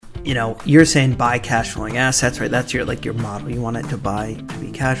you're saying buy cash flowing assets, right? That's your model. You want it to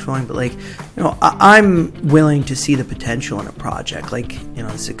be cash flowing, but I'm willing to see the potential in a project,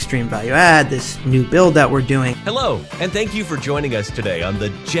 this extreme value add, this new build that we're doing. Hello, and thank you for joining us today on the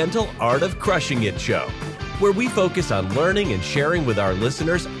Gentle Art of Crushing It show, where we focus on learning and sharing with our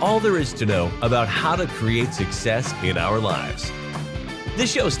listeners all there is to know about how to create success in our lives.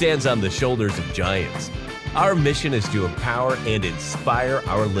 This show stands on the shoulders of giants. Our mission is to empower and inspire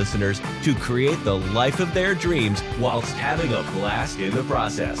our listeners to create the life of their dreams whilst having a blast in the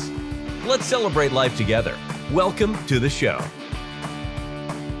process. Let's celebrate life together. Welcome to the show.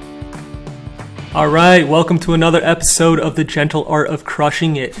 All right, welcome to another episode of the Gentle Art of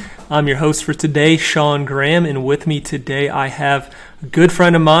Crushing It. I'm your host for today, Sean Graham, and with me today I have a good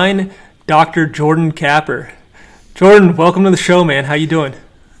friend of mine, Dr. Jordan Kapper. Jordan, welcome to the show, man. How you doing?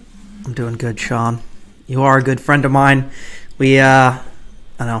 I'm doing good, Sean. You are a good friend of mine. I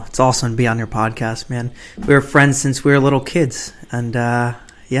know, it's awesome to be on your podcast, man. We were friends since we were little kids, and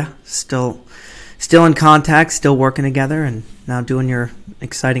still in contact, still working together, and now doing your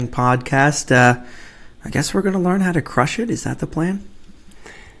exciting podcast. I guess we're going to learn how to crush it. Is that the plan?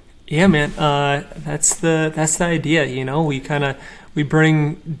 Yeah, man. That's the idea. We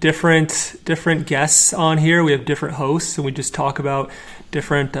bring different guests on here. We have different hosts, and we just talk about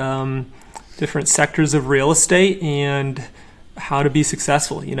different sectors of real estate and how to be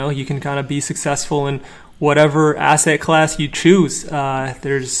successful. You can kind of be successful in whatever asset class you choose.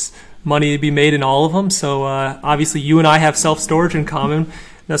 There's money to be made in all of them. So obviously you and I have self-storage in common.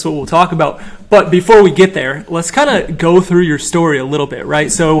 That's what we'll talk about. But before we get there, let's kind of go through your story a little bit,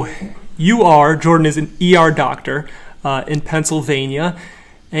 right? So Jordan is an ER doctor in Pennsylvania,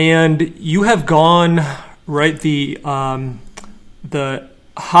 and you have gone, right, the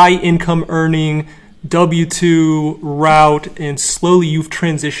high income earning W-2 route, and slowly you've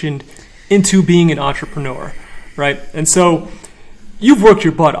transitioned into being an entrepreneur, right? And so you've worked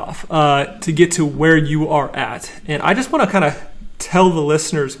your butt off to get to where you are at. And I just want to kind of tell the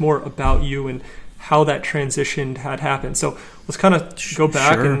listeners more about you and how that transition had happened. So let's kind of go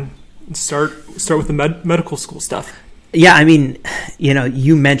back and start with the medical school stuff. Yeah, I mean,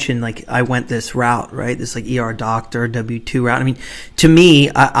 you mentioned I went this route, right? This ER doctor, W-2 route. I mean, to me,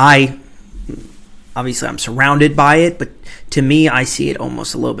 I obviously I'm surrounded by it, but to me, I see it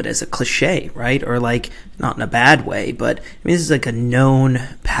almost a little bit as a cliche, right? Or not in a bad way, but I mean, this is a known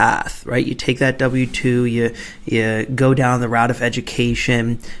path, right? You take that W-2, you go down the route of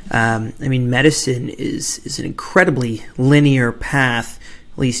education. I mean, medicine is an incredibly linear path,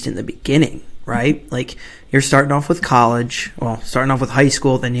 at least in the beginning, right? You're starting off with starting off with high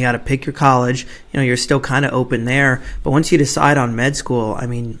school, then you got to pick your college. You're still kind of open there. But once you decide on med school, I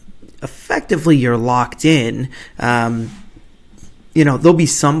mean, effectively you're locked in. There'll be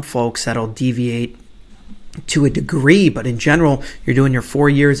some folks that'll deviate to a degree, but in general, you're doing your 4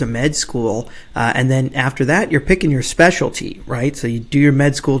 years of med school, and then after that, you're picking your specialty, right? So you do your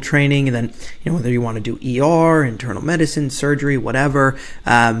med school training, and then whether you want to do ER, internal medicine, surgery, whatever,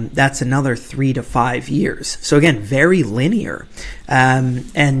 that's another 3 to 5 years. So again, very linear,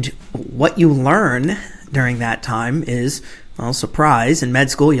 and what you learn during that time is, well, surprise, in med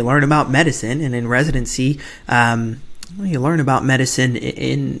school you learn about medicine, and in residency, you learn about medicine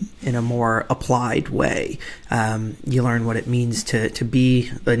in a more applied way. You learn what it means to be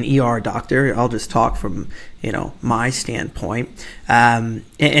an ER doctor. I'll just talk from my standpoint, and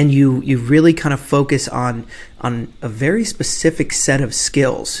you really kind of focus on a very specific set of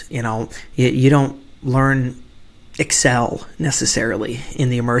skills. You don't learn Excel necessarily in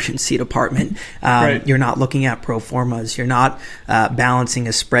the emergency department. Right. You're not looking at pro formas. You're not balancing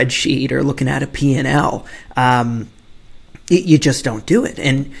a spreadsheet or looking at a P&L. You just don't do it.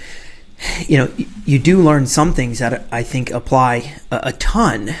 And, you do learn some things that I think apply a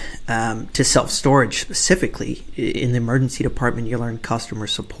ton to self-storage specifically. In the emergency department, you learn customer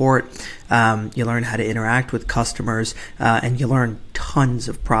support. You learn how to interact with customers, and you learn tons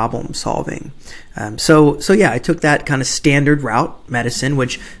of problem solving. So I took that kind of standard route, medicine,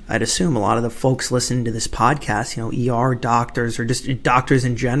 which I'd assume a lot of the folks listening to this podcast, ER doctors or just doctors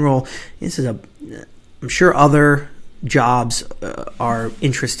in general, I'm sure other jobs are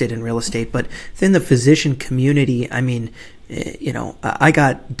interested in real estate, but within the physician community, I mean, I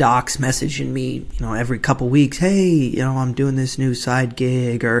got docs messaging me, every couple weeks, hey, I'm doing this new side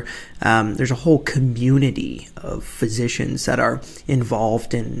gig, or there's a whole community of physicians that are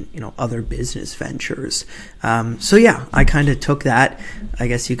involved in, other business ventures. I kind of took that, I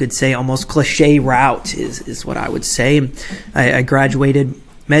guess you could say, almost cliche route is what I would say. I graduated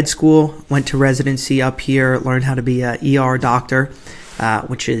med school, went to residency up here, learned how to be an ER doctor.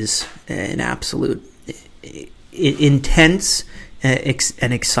 which is an absolute intense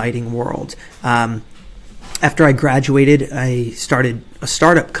and exciting world. After I graduated, I started a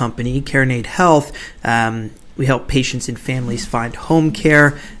startup company, Carinade Health. We help patients and families find home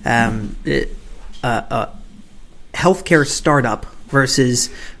care. A healthcare startup versus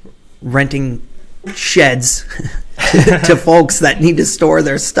renting sheds to folks that need to store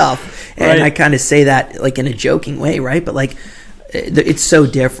their stuff. And right. I kind of say that like in a joking way, right? But like it's so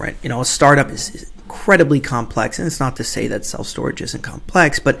different. You know, a startup is incredibly complex, and it's not to say that self-storage isn't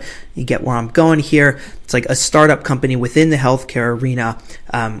complex, but you get where I'm going here. It's like a startup company within the healthcare arena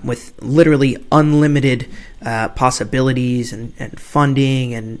with literally unlimited possibilities and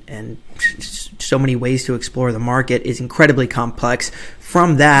funding and so many ways to explore the market is incredibly complex.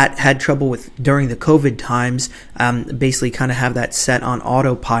 From that, had trouble with during the COVID times, basically kind of have that set on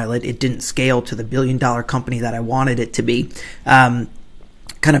autopilot. It didn't scale to the billion-dollar company that I wanted it to be.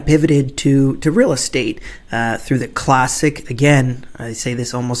 Kind of pivoted to real estate through the classic, again, I say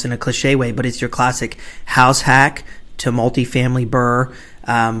this almost in a cliche way, but it's your classic house hack to multifamily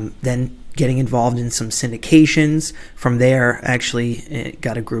BRRRR, then getting involved in some syndications. From there, actually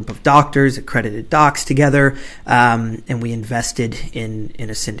got a group of doctors, accredited docs together, and we invested in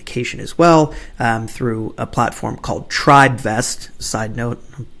a syndication as well through a platform called TribeVest. Side note,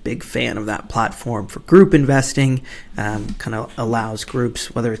 I'm a big fan of that platform for group investing. Kind of allows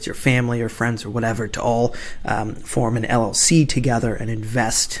groups, whether it's your family or friends or whatever, to all form an LLC together and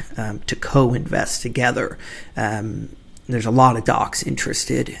invest, to co-invest together. There's a lot of docs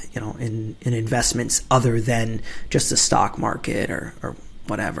interested, in investments other than just the stock market or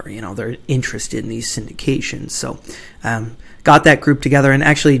whatever. They're interested in these syndications. So got that group together, and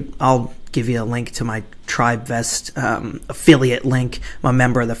actually I'll give you a link to my TribeVest affiliate link. I'm a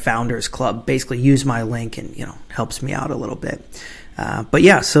member of the Founders Club. Basically use my link and, helps me out a little bit. But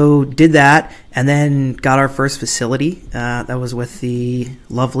yeah, so did that, and then got our first facility. That was with the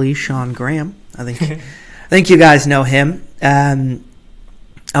lovely Sean Graham. I think you guys know him.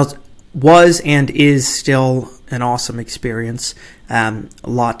 Was and is still an awesome experience. A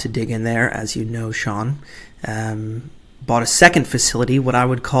lot to dig in there, as you know, Sean. Bought a second facility, what I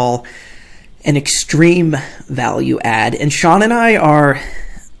would call an extreme value add. And Sean and I are,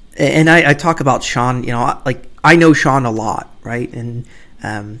 and I talk about Sean, I know Sean a lot, right? And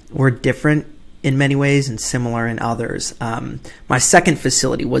we're different in many ways and similar in others. My second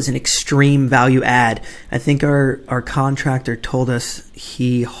facility was an extreme value add. I think our contractor told us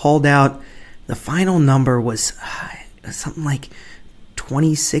he hauled out, the final number was something like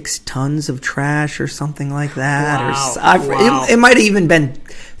 26 tons of trash or something like that. Wow. It might have even been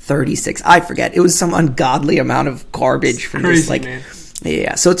 36. I forget. It was some ungodly amount of garbage from crazy, this. Like, man.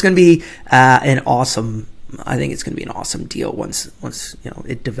 Yeah. So it's going to be I think it's going to be an awesome deal once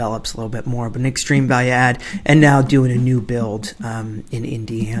it develops a little bit more. But an extreme value add, and now doing a new build in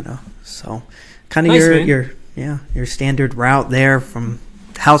Indiana. So kind of nice, your standard route there from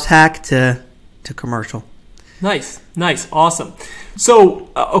house hack to commercial. Nice, awesome. So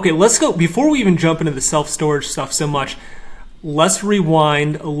okay, let's go. Before we even jump into the self-storage stuff so much, let's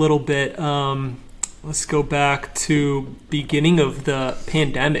rewind a little bit. Let's go back to beginning of the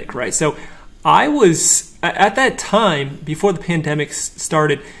pandemic, right? So I was at that time, before the pandemic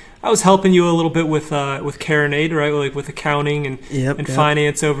started, I was helping you a little bit with Carinade, right? Like with accounting and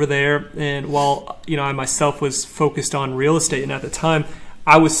finance over there. And while I myself was focused on real estate, and at the time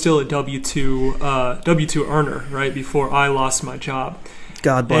I was still a W-2 earner, right? Before I lost my job.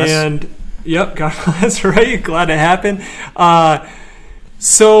 God bless. And yep, God bless. Right, glad it happened.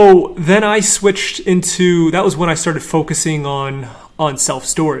 So then I switched into, that was when I started focusing on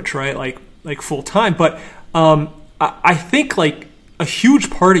self-storage, right? Like full time. But I think like a huge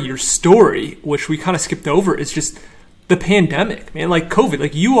part of your story, which we kind of skipped over, is just the pandemic, man. Like COVID.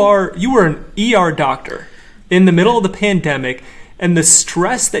 Like you were an ER doctor in the middle of the pandemic, and the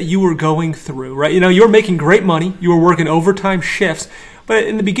stress that you were going through, right? You were making great money. You were working overtime shifts. But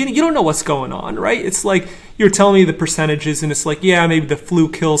in the beginning, you don't know what's going on, right? It's like you're telling me the percentages, and it's like, yeah, maybe the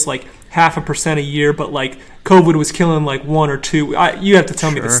flu kills like 0.5% a year, but like COVID was killing like 1 or 2. You have to tell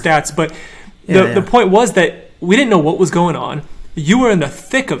me the stats. But the point was that we didn't know what was going on. You were in the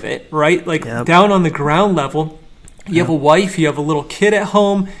thick of it, right? Like down on the ground level. You have a wife, you have a little kid at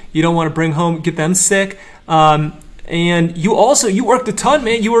home. You don't want to bring home, get them sick. And you worked a ton,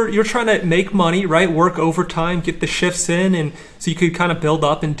 man. You're trying to make money, right? Work overtime, get the shifts in, and so you could kind of build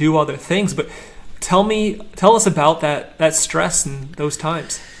up and do other things. But tell us about that stress and those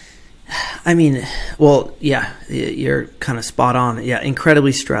times. I mean, well, yeah, you're kind of spot on. Yeah,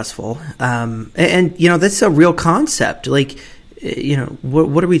 incredibly stressful. And that's a real concept. Like,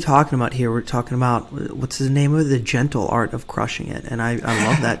 what are we talking about here? We're talking about, what's the name of it? The Gentle Art of Crushing It. And I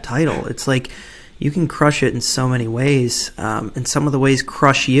love that title. It's like you can crush it in so many ways, and some of the ways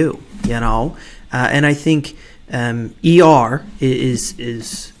crush you, and I think ER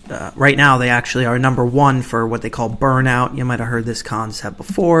is right now, they actually are number one for what they call burnout. You might have heard this concept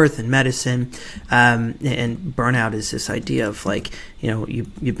before in medicine. And burnout is this idea of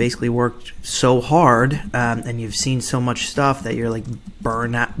you basically worked so hard and you've seen so much stuff that you're like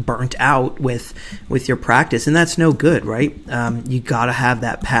burnt out with your practice. And that's no good, right? You got to have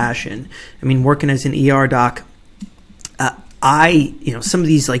that passion. I mean, working as an ER doc, some of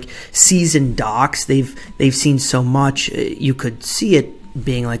these seasoned docs, they've seen so much. You could see it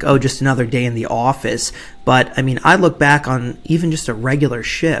being like, oh, just another day in the office. But I mean, I look back on even just a regular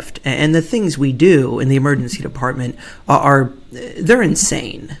shift, and the things we do in the emergency department they're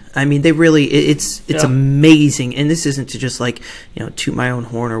insane. I mean, they really, it's amazing. And this isn't to just toot my own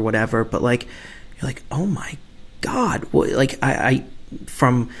horn or whatever, but you're like, oh my God, I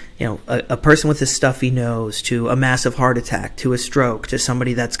from a person with a stuffy nose to a massive heart attack to a stroke to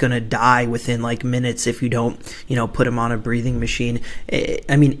somebody that's going to die within minutes if you don't put them on a breathing machine.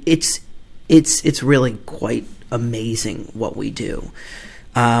 I mean, it's really quite amazing what we do.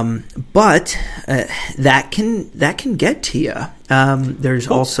 But that can get to you. There's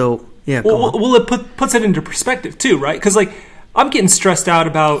also it puts it into perspective too, right? Because I'm getting stressed out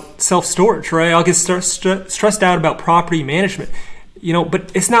about self-storage, right? I'll get stressed out about property management. But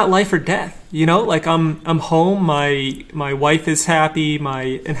it's not life or death, I'm home, my wife is happy,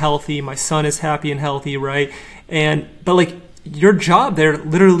 and healthy, my son is happy and healthy, right? But your job there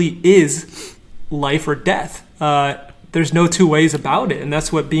literally is life or death. There's no two ways about it. And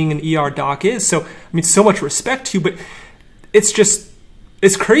that's what being an ER doc is. So, I mean, so much respect to you, but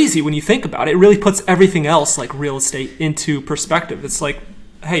it's crazy when you think about it. It really puts everything else like real estate into perspective. It's like,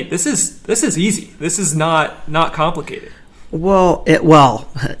 hey, this is easy. This is not complicated. Well,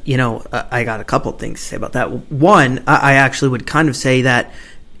 I got a couple things to say about that. One, I actually would kind of say that,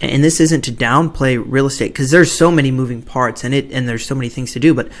 and this isn't to downplay real estate because there's so many moving parts and there's so many things to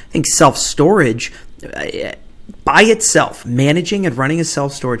do, but I think self-storage by itself, managing and running a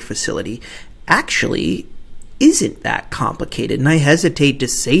self-storage facility actually isn't that complicated. And I hesitate to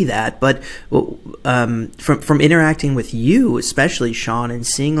say that, but from interacting with you, especially Sean, and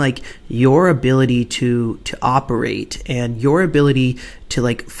seeing your ability to operate and your ability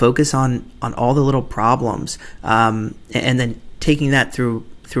to focus on all the little problems, and then taking that through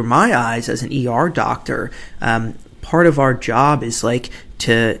my eyes as an ER doctor, part of our job is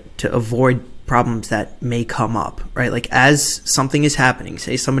to avoid problems that may come up, right? As something is happening,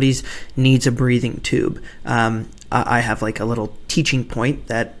 say somebody needs a breathing tube. I have a little teaching point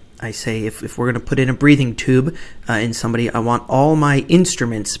that I say, if we're going to put in a breathing tube in somebody, I want all my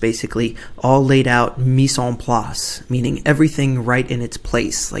instruments basically all laid out mise en place, meaning everything right in its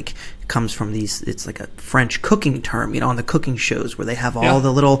place. It comes from it's like a French cooking term, on the cooking shows where they have all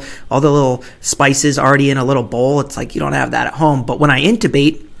the little spices already in a little bowl. It's you don't have that at home. But when I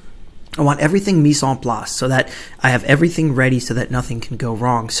intubate, I want everything mise en place so that I have everything ready so that nothing can go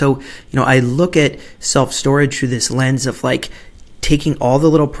wrong. So, I look at self-storage through this lens of taking all the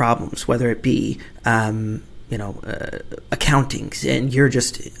little problems, whether it be, accountings, and you're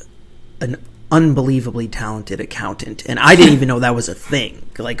just an unbelievably talented accountant. And I didn't even know that was a thing.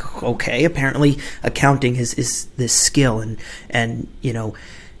 Okay, apparently accounting is this skill and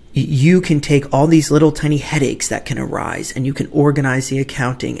you can take all these little tiny headaches that can arise and you can organize the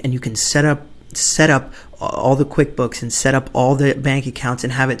accounting and you can set up all the QuickBooks and set up all the bank accounts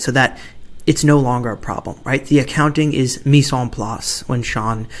and have it so that it's no longer a problem, right? The accounting is mise en place when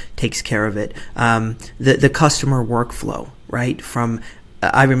Sean takes care of it. The customer workflow, right?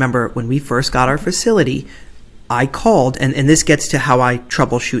 I remember when we first got our facility, I called, and this gets to how I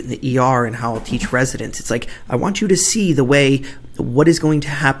troubleshoot in the ER and how I'll teach residents. It's I want you to see what is going to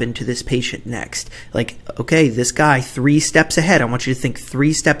happen to this patient next. Okay, this guy 3 steps ahead. I want you to think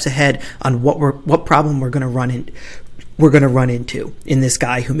 3 steps ahead on what problem we're going to run into in this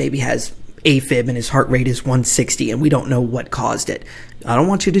guy who maybe has AFib and his heart rate is 160 and we don't know what caused it. I don't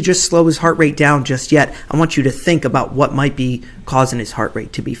want you to just slow his heart rate down just yet. I want you to think about what might be causing his heart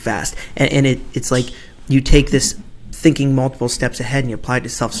rate to be fast. And it's you take this thinking multiple steps ahead and you apply it to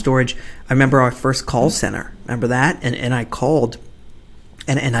self-storage. I remember our first call center. Remember that? And I called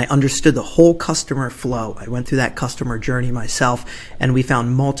and I understood the whole customer flow. I went through that customer journey myself and we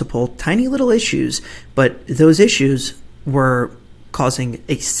found multiple tiny little issues, but those issues were causing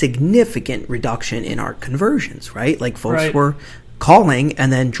a significant reduction in our conversions, right? Folks were calling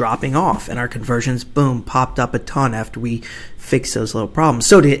and then dropping off, and our conversions, boom, popped up a ton after we fixed those little problems.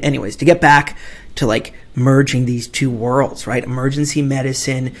 So anyways, to get back to like merging these two worlds, right? Emergency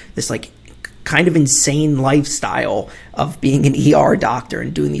medicine, this like kind of insane lifestyle of being an ER doctor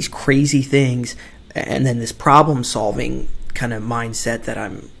and doing these crazy things, and then this problem solving kind of mindset that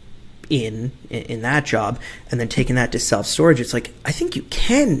I'm in that job, and then taking that to self-storage. It's like, I think you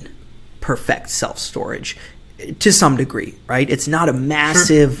can perfect self-storage to some degree, right? It's not a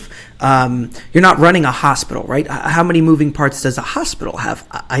massive, you're not running a hospital, right? How many moving parts does a hospital have?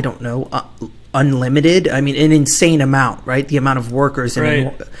 I don't know. Unlimited. I mean, an insane amount, right? The amount of workers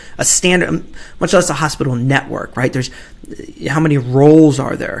in a standard, much less a hospital network, right? There's, how many roles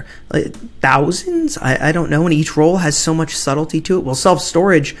are there? Like, thousands? I don't know. And each role has so much subtlety to it. Well,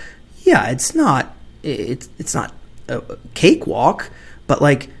 self-storage, yeah, it's not a cakewalk, but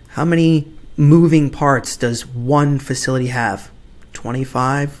like, how many moving parts does one facility have?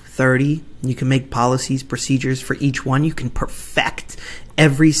 25, 30? You can make policies, procedures for each one. You can perfect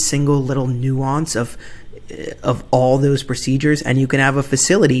every single little nuance of all those procedures, and you can have a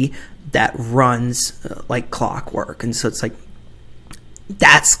facility that runs like clockwork. And so it's like,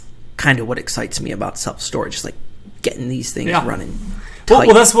 that's kind of what excites me about self-storage, is like getting these things running.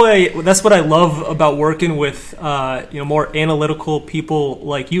 Well, that's what I love about working with more analytical people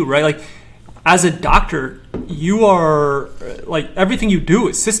like you, right? Like, as a doctor, you are like, everything you do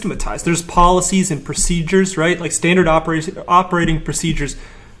is systematized. There's policies and procedures, right? Like standard operating procedures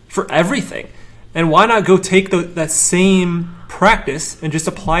for everything. And why not go take that same practice and just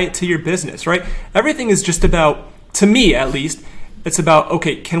apply it to your business, right? Everything is just about, to me at least, it's about,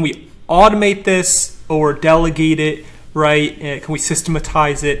 okay, can we automate this or delegate it, right? And can we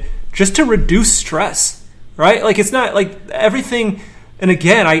systematize it just to reduce stress, right? Like, it's not like everything. And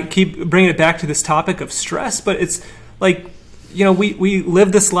again, I keep bringing it back to this topic of stress, but it's like, we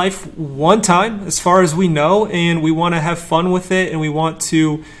live this life one time as far as we know, and we want to have fun with it, and we want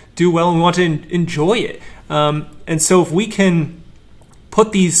to do well, and we want to enjoy it. And so if we can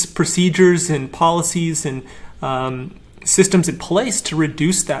put these procedures and policies and systems in place to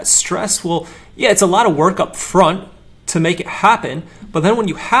reduce that stress, well, yeah, it's a lot of work up front to make it happen. But then when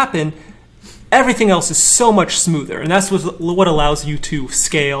you happen, everything else is so much smoother, and that's what allows you to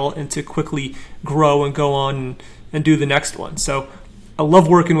scale and to quickly grow and go on and do the next one. So I love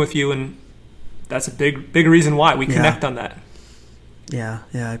working with you, and that's a big reason why we connect on that. Yeah,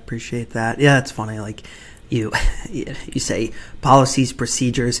 I appreciate that. Yeah, it's funny. Like you say policies,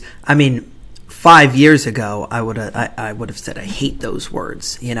 procedures. I mean, 5 years ago, I would have said I hate those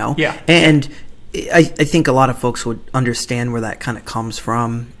words. Yeah, and I think a lot of folks would understand where that kind of comes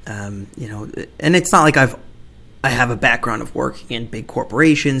from, and it's not like I have a background of working in big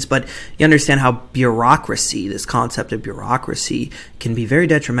corporations, but you understand how bureaucracy, this concept of bureaucracy, can be very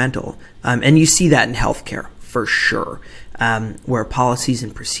detrimental, and you see that in healthcare for sure, where policies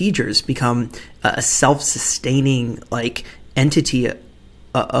and procedures become a self-sustaining like entity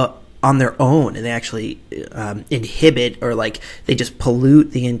on their own, and they actually inhibit, or like they just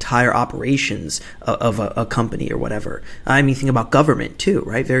pollute the entire operations of a company or whatever. I mean, think about government too,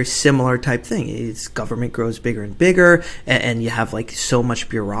 right? Very similar type thing. It's government grows bigger and bigger, and you have like so much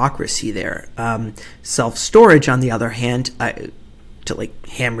bureaucracy there. Self-storage, on the other hand, to like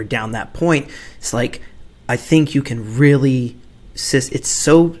hammer down that point, it's like, I think you can really, it's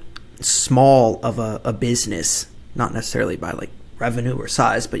so small of a business, not necessarily by like revenue or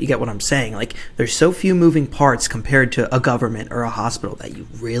size, but you get what I'm saying. Like, there's so few moving parts compared to a government or a hospital that you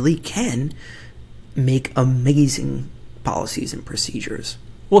really can make amazing policies and procedures.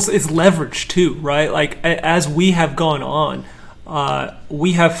 Well, it's leverage too, right? Like, as we have gone on,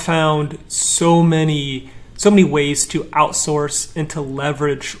 we have found so many ways to outsource and to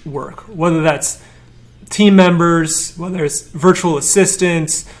leverage work, whether that's team members, whether it's virtual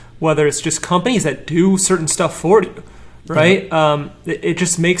assistants, whether it's just companies that do certain stuff for you. Right? It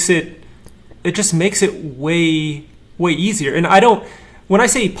just makes it way easier. And when I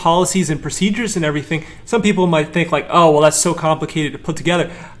say policies and procedures and everything, some people might think like, oh, well, that's so complicated to put together.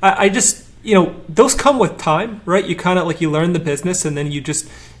 I just, those come with time, right? You kind of like, you learn the business, and then you just,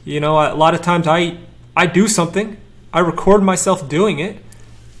 a lot of times I do something, I record myself doing it,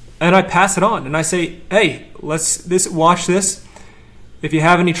 and I pass it on, and I say, hey, watch this. If you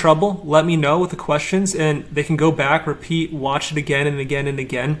have any trouble, let me know with the questions, and they can go back, repeat, watch it again and again and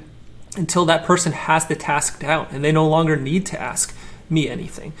again until that person has the task down and they no longer need to ask me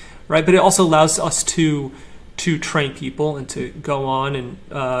anything, right? But it also allows us to train people and to go on and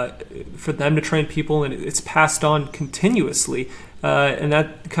for them to train people, and it's passed on continuously, and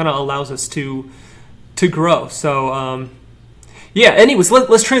that kind of allows us to grow. So Yeah. Anyways,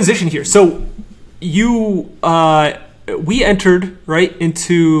 let's transition here. So we entered right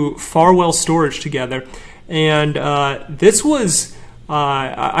into Farwell Storage together, and this was.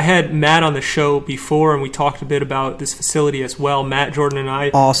 I had Matt on the show before, and we talked a bit about this facility as well. Matt, Jordan, and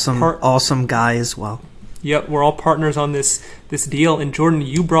I. Awesome guy as well. Yep, we're all partners on this deal. And Jordan,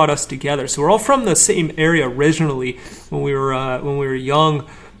 you brought us together, so we're all from the same area originally when we were young.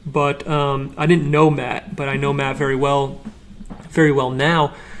 But I didn't know Matt, but I know Matt very well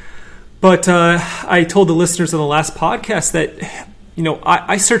now. But I told the listeners on the last podcast that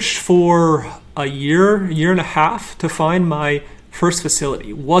I searched for a year and a half to find my first facility.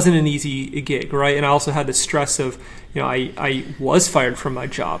 It wasn't an easy gig, right? And I also had the stress of, I was fired from my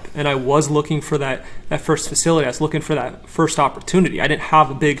job, and I was looking for that first facility. I was looking for that first opportunity. I didn't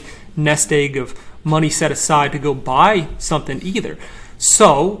have a big nest egg of money set aside to go buy something either.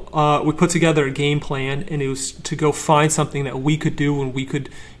 So we put together a game plan, and it was to go find something that we could do and we could,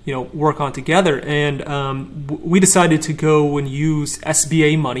 work on together. And we decided to go and use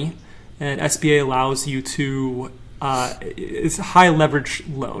SBA money, and SBA allows you to it's a high leverage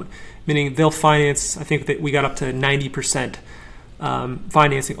loan, meaning they'll finance. I think that we got up to 90%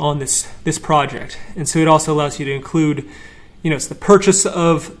 financing on this project, and so it also allows you to include, it's the purchase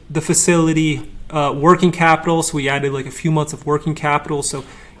of the facility, working capital. So we added like a few months of working capital. So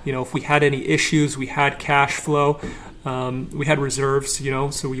if we had any issues, we had cash flow, we had reserves.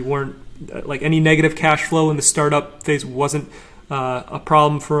 So we weren't like any negative cash flow in the startup phase wasn't a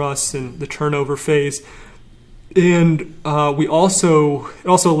problem for us in the turnover phase. And it also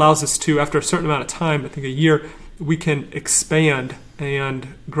allows us to, after a certain amount of time, I think a year, we can expand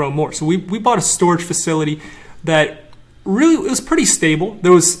and grow more. So we bought a storage facility that really it was pretty stable.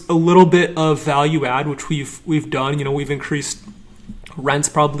 There was a little bit of value add, which we've done. We've increased rents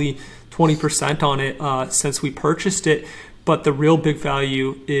probably 20% on it since we purchased it. But the real big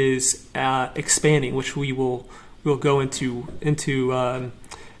value is expanding, which we'll go into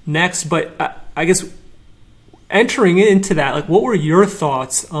next. But I guess entering into that, like, what were your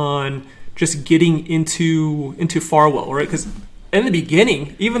thoughts on just getting into Farwell, right? Because in the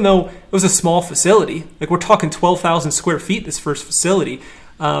beginning, even though it was a small facility, like we're talking 12,000 square feet, this first facility,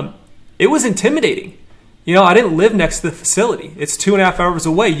 it was intimidating. I didn't live next to the facility. It's 2.5 hours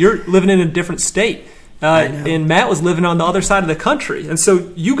away. You're living in a different state. And Matt was living on the other side of the country. And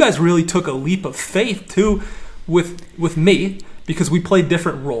so you guys really took a leap of faith too with me, because we played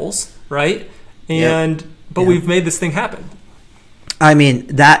different roles, right? But we've made this thing happen. I mean,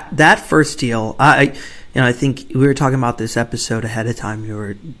 that first deal, I think we were talking about this episode ahead of time. You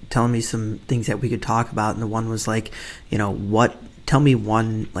were telling me some things that we could talk about, and the one was like, tell me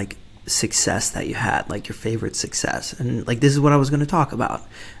one like success that you had, like your favorite success. And like, this is what I was going to talk about.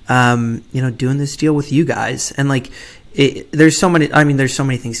 Doing this deal with you guys, and like, there's so many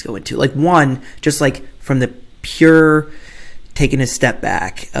things to go into. Like, one, just like from the pure taking a step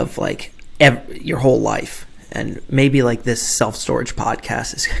back of like your whole life, and maybe like this self-storage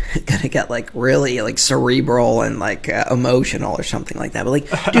podcast is gonna get like really like cerebral and like emotional or something like that, but like,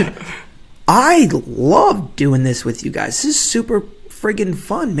 dude, I love doing this with you guys. This is super friggin'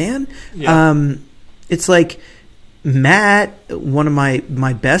 fun, man. It's like Matt, one of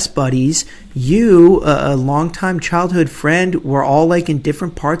my best buddies, you, a longtime childhood friend, we're all like in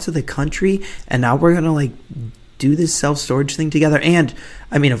different parts of the country, and now we're gonna like do this self-storage thing together. And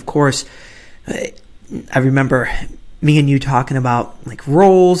I mean, of course, I remember me and you talking about like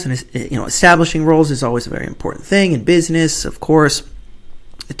roles, and establishing roles is always a very important thing in business, of course,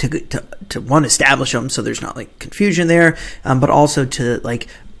 to one, establish them so there's not like confusion there, but also to like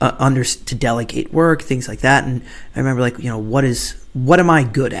to delegate work, things like that. And I remember like, what am I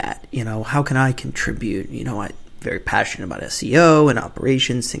good at? How can I contribute? I'm very passionate about SEO and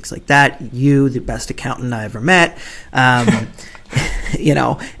operations, things like that. You, the best accountant I ever met, and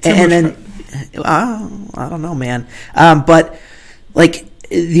then I don't know, man. But like,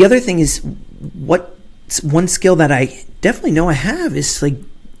 the other thing is, one skill that I definitely know I have is like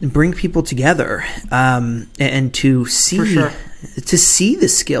bring people together, and to see, for sure, to see the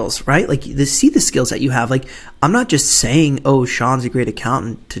skills, right? Like, to see the skills that you have. Like, I'm not just saying, oh, Sean's a great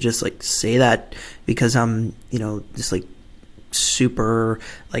accountant, to just like say that because I'm, just like super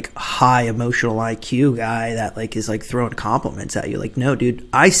like high emotional IQ guy that like is like throwing compliments at you. Like, no, dude,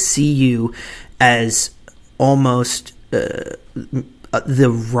 I see you as almost the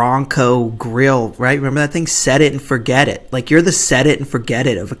Ronco grill, right? Remember that thing? Set it and forget it. Like, you're the set it and forget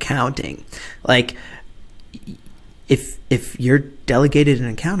it of accounting. Like, if you're delegated an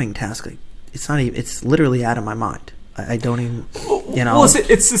accounting task, like, it's literally out of my mind. I don't even, Well,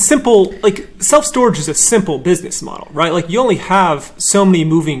 it's a simple, like, self-storage is a simple business model, right? Like, you only have so many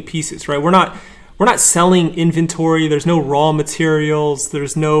moving pieces, right? We're not selling inventory. There's no raw materials.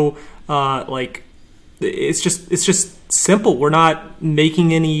 There's no, it's just simple. We're not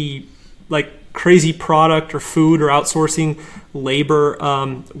making any, like, crazy product or food or outsourcing labor.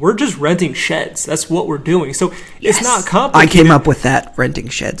 We're just renting sheds. That's what we're doing. So it's not complicated. I came up with that, renting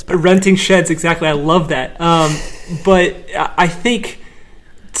sheds. Renting sheds, exactly. I love that. But I think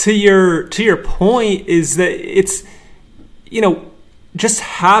to your point is that it's, just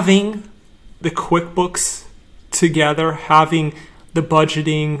having the QuickBooks together, having the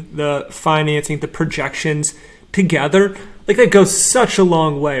budgeting, the financing, the projections together, like, that goes such a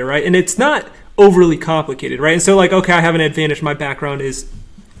long way, right? And it's not overly complicated, right? And so, like, okay, I have an advantage. My background is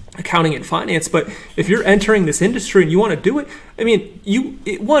accounting and finance, but if you're entering this industry and you want to do it, I mean,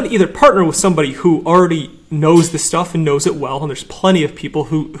 either partner with somebody who already knows the stuff and knows it well, and there's plenty of people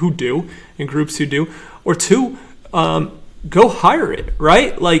who do, and groups who do, or two, go hire it,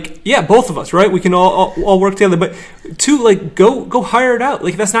 right? Like, yeah, both of us, right? We can all work together, but two, like, go hire it out.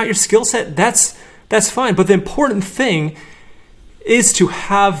 Like, if that's not your skill set, that's fine. But the important thing is to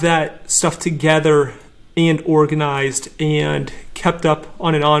have that stuff together and organized and kept up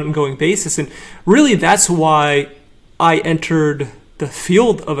on an ongoing basis. And really, that's why I entered the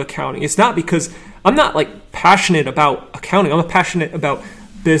field of accounting. It's not because I'm not, like, passionate about accounting. I'm passionate about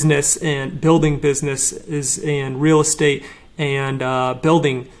business and building businesses and real estate and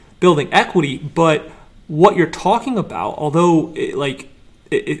building equity. But what you're talking about, although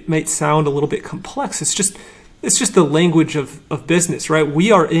it might sound a little bit complex, it's just the language of business, right?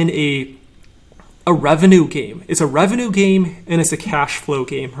 We are in a revenue game. It's a revenue game and it's a cash flow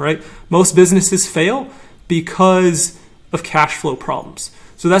game, right? Most businesses fail because of cash flow problems.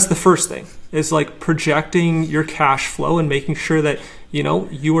 So that's the first thing, is, like, projecting your cash flow and making sure that,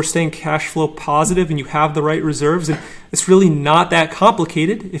 you are staying cash flow positive and you have the right reserves. And it's really not that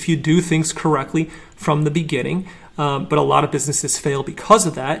complicated if you do things correctly from the beginning. But a lot of businesses fail because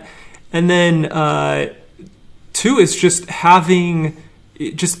of that. And then two is just like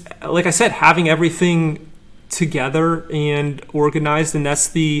I said, having everything together and organized, and that's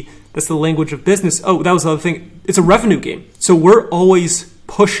the language of business. Oh, that was the other thing. It's a revenue game. So we're always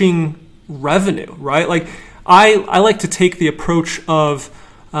pushing revenue, right? Like, I like to take the approach of,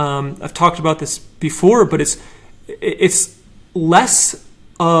 I've talked about this before, but it's less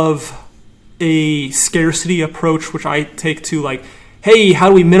of a scarcity approach, which I take to, like, hey, how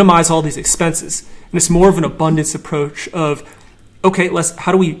do we minimize all these expenses? And it's more of an abundance approach of, okay,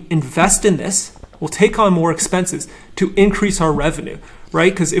 how do we invest in this? We'll take on more expenses to increase our revenue,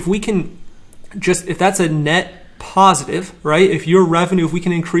 right? Because if we can if that's a net positive, right? If your revenue, if we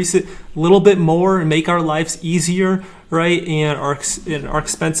can increase it a little bit more and make our lives easier, right? And our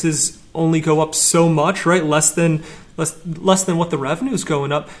expenses only go up so much, right? Less than what the revenue is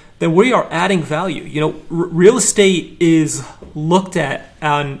going up, then we are adding value. Real estate is looked at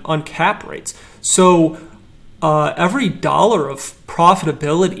on cap rates. So every dollar of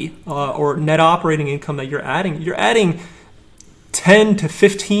profitability or net operating income that you're adding $10 to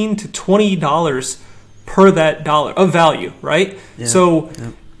 $15 to $20 per that dollar of value, right? Yeah, so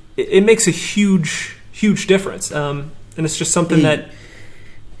yeah. It makes a huge difference, and it's just something that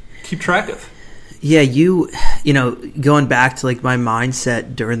keep track of. Yeah, going back to, like, my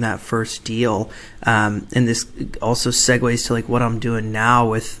mindset during that first deal, and this also segues to, like, what I'm doing now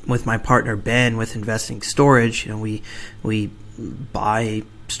with my partner Ben with Investing Storage. We buy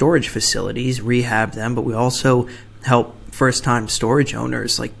storage facilities, rehab them, but we also help first-time storage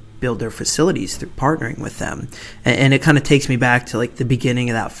owners, like, build their facilities through partnering with them. And it kind of takes me back to, like, the beginning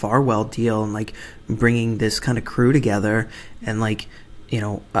of that Farwell deal and, like, bringing this kind of crew together. And, like,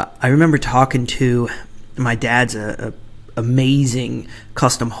 I remember talking to my dad's a amazing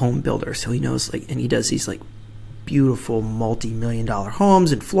custom home builder. So he knows, like, and he does these, like, beautiful multi-million-dollar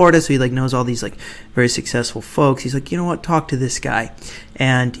homes in Florida. So he, like, knows all these, like, very successful folks. He's like, you know what, talk to this guy.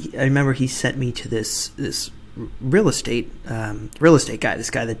 And I remember he sent me to this real estate guy, this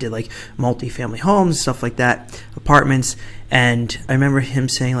guy that did, like, multi-family homes, stuff like that, apartments. And I remember him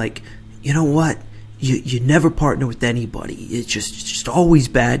saying, like, you know what? You never partner with anybody. It's just always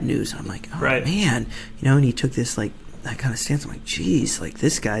bad news. I'm like, oh, right, man, and he took this, like, that kind of stance. I'm like, geez, like,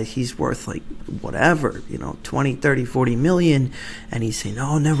 this guy, he's worth, like, whatever, 20, 30, 40 million. And he's saying,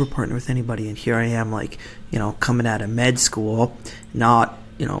 no, never partner with anybody. And here I am, like, coming out of med school, not,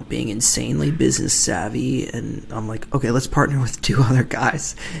 being insanely business savvy. And I'm like, okay, let's partner with two other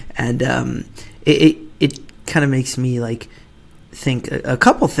guys. And it kind of makes me, like, think a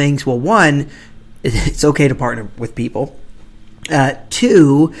couple things. Well, one, it's okay to partner with people.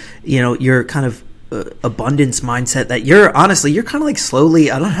 Two, your kind of abundance mindset that you're kind of like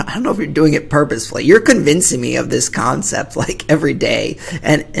slowly, I don't know if you're doing it purposefully. You're convincing me of this concept like every day,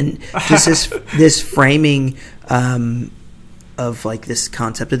 and just this framing of like this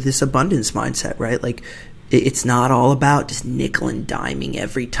concept of this abundance mindset, right? Like it's not all about just nickel and diming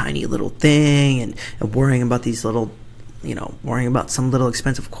every tiny little thing and worrying about these little, worrying about some little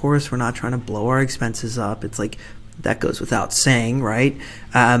expense. Of course, we're not trying to blow our expenses up. It's like that goes without saying, right?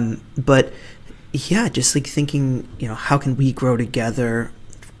 But yeah, just like thinking, how can we grow together?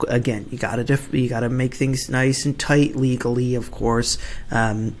 Again, you gotta make things nice and tight legally, of course.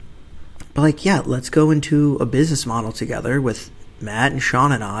 But like, yeah, let's go into a business model together with Matt and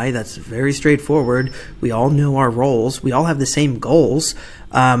Sean and I. That's very straightforward. We all know our roles. We all have the same goals.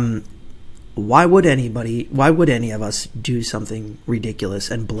 Why would any of us do something ridiculous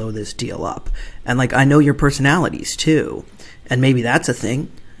and blow this deal up? And like, I know your personalities too, and maybe that's a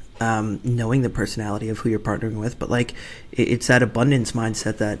thing. Knowing the personality of who you're partnering with, but like it's that abundance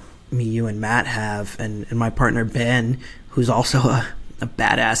mindset that me, you, and Matt have, and my partner Ben, who's also a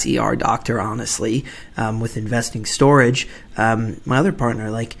badass ER doctor, honestly, with investing storage. My other partner,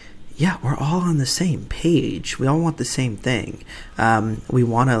 like, yeah, we're all on the same page. We all want the same thing. We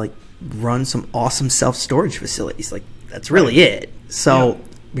want to like run some awesome self-storage facilities. Like that's really it. So yeah.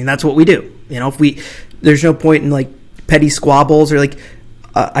 I mean, that's what we do. There's no point in like petty squabbles or like.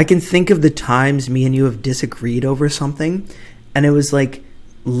 I can think of the times me and you have disagreed over something, and it was like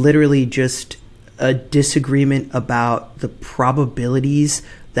literally just a disagreement about the probabilities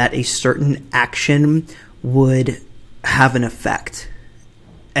that a certain action would have an effect.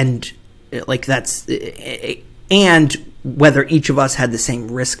 And like and whether each of us had the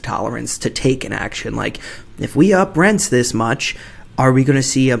same risk tolerance to take an action. Like if we up rents this much, are we going to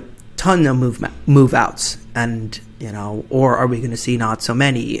see a ton of move outs? And or are we going to see not so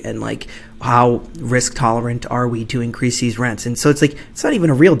many? And like, how risk tolerant are we to increase these rents? And so it's like, it's not even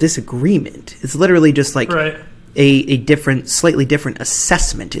a real disagreement. It's literally just like right. a different, slightly different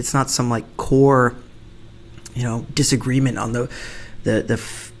assessment. It's not some like core, disagreement on the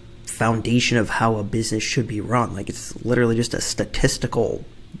foundation of how a business should be run. Like it's literally just a statistical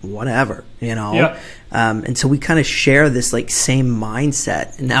whatever, Yeah. And so we kind of share this like same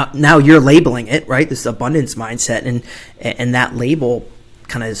mindset. And now you're labeling it, right? This abundance mindset, and that label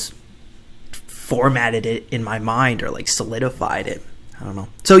kind of formatted it in my mind or like solidified it. I don't know.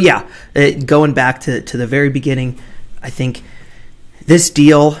 So yeah, going back to the very beginning, I think this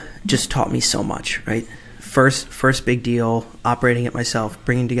deal just taught me so much, right? First big deal, operating it myself,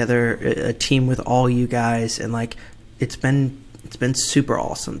 bringing together a team with all you guys, and like it's been super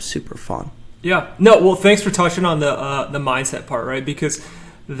awesome, super fun. Yeah. No, well, thanks for touching on the mindset part, right? Because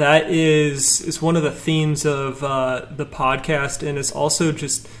that is one of the themes of the podcast, and it's also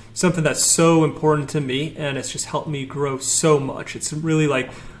just something that's so important to me, and it's just helped me grow so much. It's really like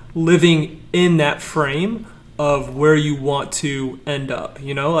living in that frame of where you want to end up.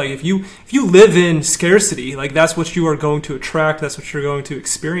 Like if you live in scarcity, like that's what you are going to attract, that's what you're going to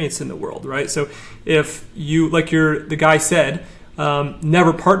experience in the world, right? So if you, like the guy said,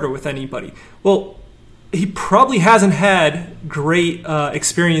 never partner with anybody. Well, he probably hasn't had great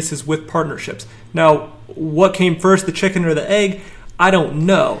experiences with partnerships. Now, what came first, the chicken or the egg? I don't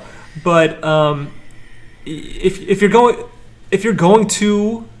know. But if you're going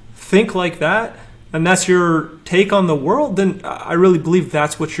to think like that, and that's your take on the world, then I really believe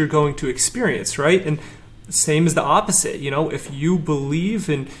that's what you're going to experience, right? And same as the opposite. If you believe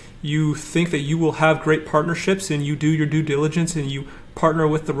and you think that you will have great partnerships and you do your due diligence and you partner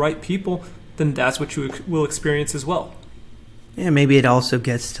with the right people, then that's what you will experience as well. Yeah, maybe it also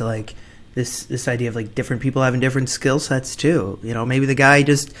gets to like this idea of like different people having different skill sets too. Maybe the guy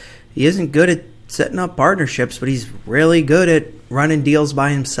he isn't good at setting up partnerships, but he's really good at running deals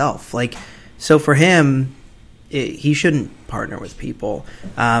by himself. Like, so for him, he shouldn't partner with people.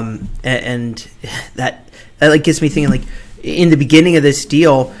 And that like gets me thinking, like, in the beginning of this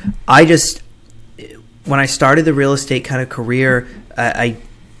deal, when I started the real estate kind of career,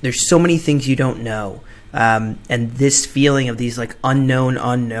 there's so many things you don't know. And this feeling of these like unknown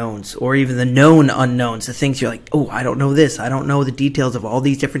unknowns, or even the known unknowns, the things you're like, oh, I don't know this. I don't know the details of all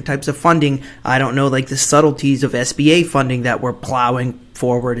these different types of funding. I don't know like the subtleties of SBA funding that we're plowing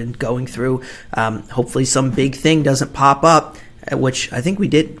forward and going through. Hopefully some big thing doesn't pop up, which I think we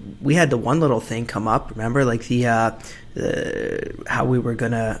did. We had the one little thing come up. Remember, like how we were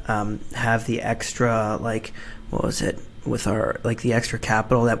gonna have the extra, like, what was it, with our like the extra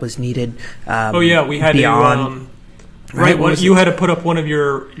capital that was needed. We had beyond Right. Well, you had to put up one of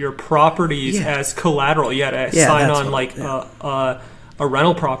your properties as collateral. You had to sign on a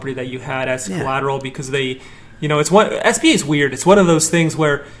rental property that you had as collateral because they, it's what SBA is weird. It's one of those things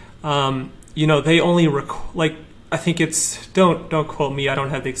where, they only I think it's don't quote me. I don't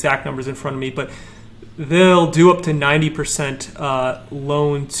have the exact numbers in front of me, but they'll do up to 90%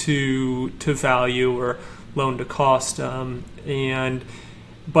 loan to value or loan to cost,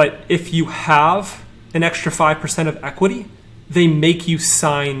 but if you have an extra 5% of equity, they make you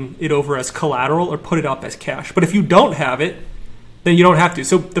sign it over as collateral or put it up as cash. But if you don't have it, then you don't have to.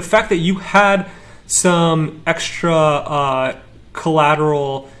 So the fact that you had some extra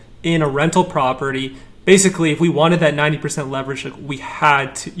collateral in a rental property, basically, if we wanted that 90% leverage,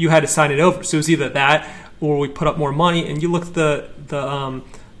 you had to sign it over. So it was either that or we put up more money. And you looked at the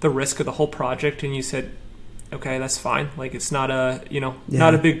risk of the whole project, and you said, okay, that's fine. Like it's not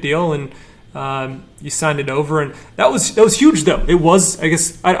not a big deal, and you signed it over, and that was huge. Though it was, I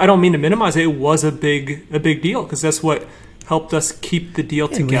guess, I don't mean to minimize it. It was a big deal because that's what helped us keep the deal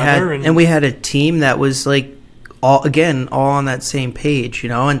together. And we had a team that was like all on that same page,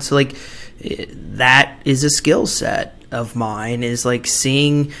 and so like that is a skill set of mine, is like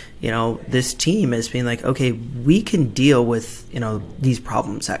seeing this team as being like, okay, we can deal with these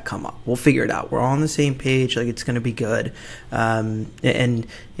problems that come up. We'll figure it out. We're all on the same page. Like it's going to be good. And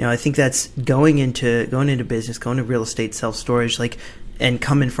I think that's going into business, going to real estate, self-storage, like, and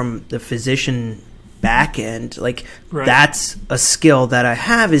coming from the physician back end, like that's a skill that I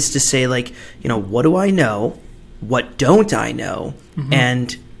have, is to say like, what do I know? What don't I know? Mm-hmm.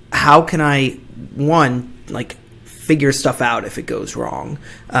 And how can I, figure stuff out if it goes wrong,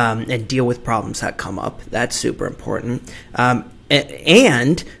 and deal with problems that come up. That's super important.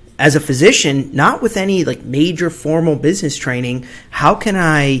 And as a physician, not with any like major formal business training, how can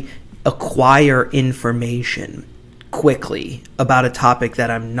I acquire information quickly about a topic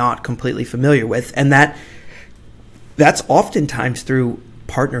that I'm not completely familiar with? And that's oftentimes through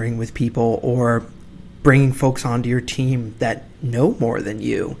partnering with people or bringing folks onto your team that know more than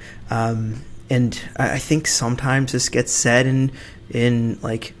you. And I think sometimes this gets said in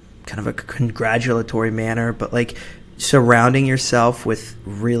like kind of a congratulatory manner, but like surrounding yourself with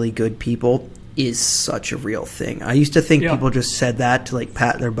really good people is such a real thing. I used to think people just said that to like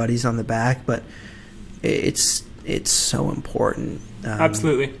pat their buddies on the back, but it's so important.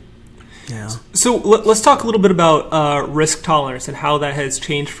 Absolutely. Yeah. So let's talk a little bit about risk tolerance and how that has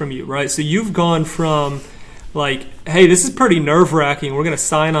changed from you, right? So you've gone from like, hey, this is pretty nerve-wracking. We're going to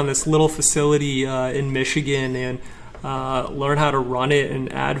sign on this little facility in Michigan and learn how to run it and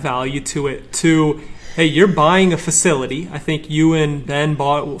add value to it, to, hey, you're buying a facility. I think you and Ben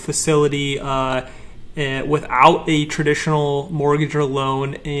bought a facility without a traditional mortgage or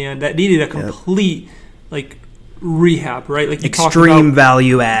loan, and that needed a complete rehab, right? Like you extreme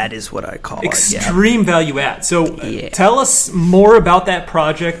value add is what I call extreme value add. So tell us more about that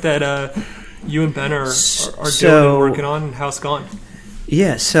project that you and Ben are doing and working on, and how it's gone.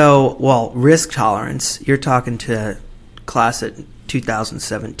 Yeah, so, risk tolerance, you're talking to class at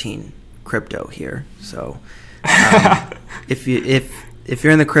 2017 crypto here. So if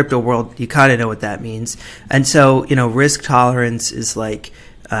you're in the crypto world, you kind of know what that means. And so, risk tolerance is like,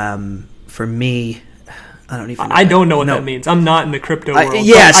 for me, I don't even know. I don't know what that means. I'm not in the crypto world.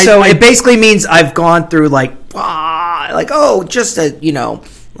 It basically means I've gone through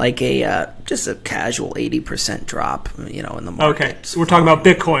just a casual 80% drop, in the market. Okay, so we're talking about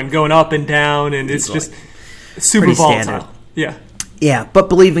Bitcoin going up and down, and it's just super volatile. Standard. Yeah. Yeah, but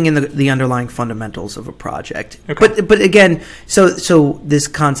believing in the underlying fundamentals of a project. Okay. But again, so this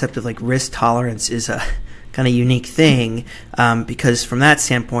concept of like risk tolerance is a kind of unique thing, because from that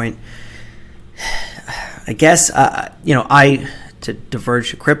standpoint, I guess to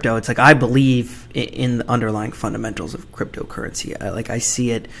diverge to crypto, it's like I believe in the underlying fundamentals of cryptocurrency. I see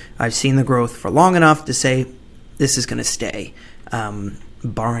it. I've seen the growth for long enough to say this is going to stay,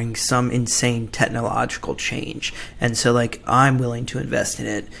 barring some insane technological change. And so like I'm willing to invest in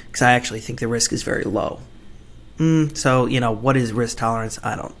it because I actually think the risk is very low. So what is risk tolerance?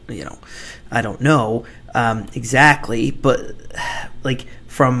 I don't know exactly, but like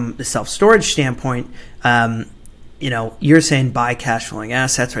from the self-storage standpoint, you're saying buy cash flowing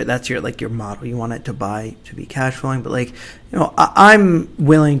assets, right? That's your model. You want it to be cash flowing, but I'm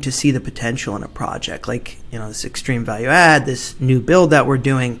willing to see the potential in a project, this extreme value add, this new build that we're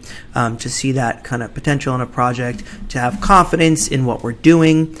doing, to see that kind of potential in a project, to have confidence in what we're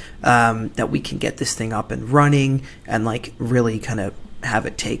doing, that we can get this thing up and running and really kind of have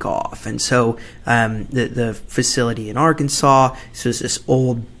it take off. And so the facility in Arkansas, so it's this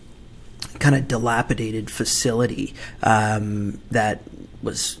old kind of dilapidated facility that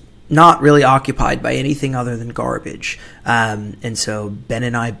was not really occupied by anything other than garbage. And so Ben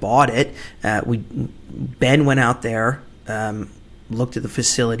and I bought it. Ben went out there, looked at the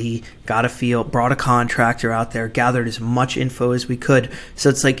facility, got a feel, brought a contractor out there, gathered as much info as we could. So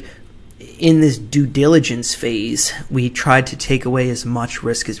it's like in this due diligence phase, we tried to take away as much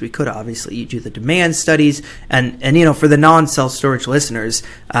risk as we could. Obviously, you do the demand studies, and for the non-self-storage listeners,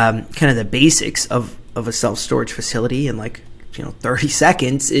 kind of the basics of a self-storage facility in 30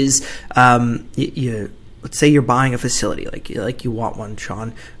 seconds is you let's say you're buying a facility, like you want one,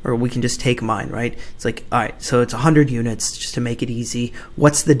 Sean, or we can just take mine, right? It's like, all right, so it's 100 units just to make it easy.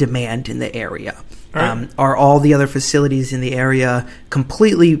 What's the demand in the area? Right. Are all the other facilities in the area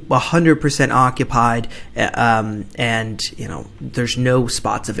completely 100% occupied, and there's no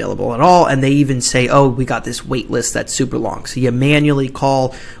spots available at all? And they even say, oh, we got this wait list that's super long. So you manually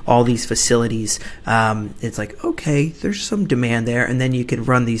call all these facilities. It's like, okay, there's some demand there, and then you can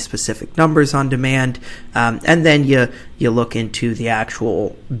run these specific numbers on demand, and then you look into the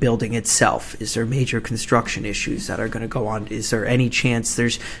actual building itself. Is there major construction issues that are going to go on? Is there any chance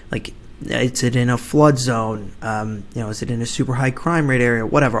there's is it in a flood zone? Is it in a super high crime rate area?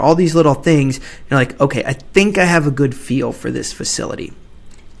 Whatever. All these little things. You're like, okay, I think I have a good feel for this facility.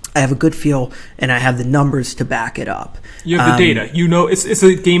 I have a good feel, and I have the numbers to back it up. You have the data. It's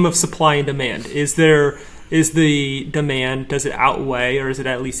a game of supply and demand. Is the demand, does it outweigh, or is it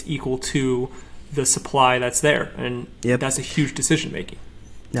at least equal to the supply that's there? And that's a huge decision making.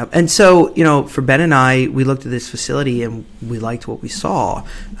 Yep. And so, for Ben and I, we looked at this facility and we liked what we saw.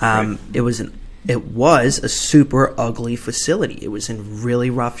 Right. It was a super ugly facility. It was in really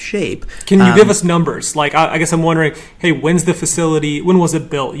rough shape. Can you give us numbers? I guess I'm wondering, hey, when was it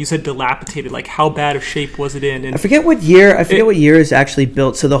built? You said dilapidated. How bad of shape was it in? And I forget what year it's actually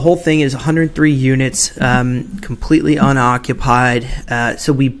built. So the whole thing is 103 units, completely unoccupied.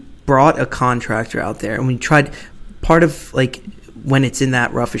 So we brought a contractor out there and we tried, part of when it's in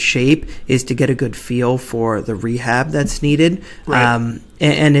that rough a shape is to get a good feel for the rehab that's needed. Right.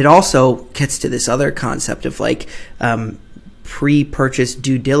 And it also gets to this other concept of pre-purchase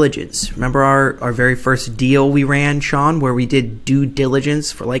due diligence. Remember our very first deal we ran, Sean, where we did due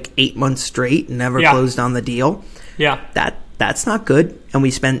diligence for 8 months straight and never closed on the deal? Yeah. That's not good. And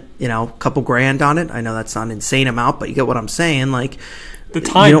we spent, a couple grand on it. I know that's not an insane amount, but you get what I'm saying. The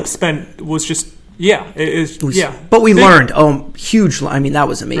time spent was just... Yeah, it is. Yeah, but we learned. Huge. I mean, that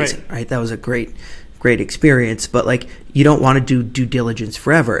was amazing, right? That was a great experience. But you don't want to do due diligence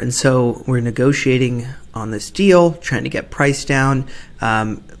forever, and so we're negotiating on this deal, trying to get price down.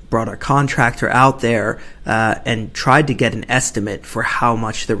 Brought our contractor out there and tried to get an estimate for how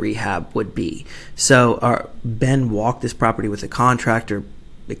much the rehab would be. So Ben walked this property with a contractor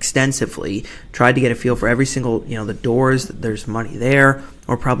extensively, tried to get a feel for every single, the doors, there's money there.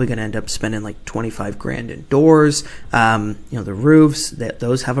 We're probably going to end up spending $25,000 in doors. The roofs,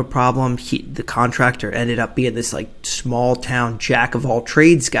 those have a problem. The contractor ended up being this small town jack of all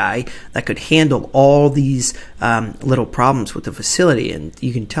trades guy that could handle all these little problems with the facility. And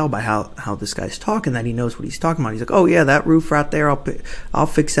you can tell by how this guy's talking that he knows what he's talking about. He's like, oh yeah, that roof right there, I'll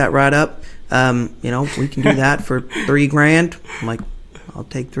fix that right up. We can do that for $3,000. I'm like, I'll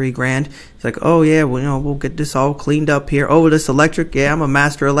take $3,000. He's like, oh yeah, we'll get this all cleaned up here. Oh, this electric, yeah, I'm a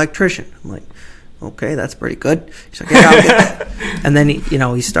master electrician. I'm like, okay, that's pretty good. He's like, yeah, I'll get that. And then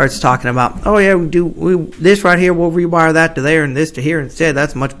he starts talking about, oh yeah, we this right here, we'll rewire that to there and this to here instead.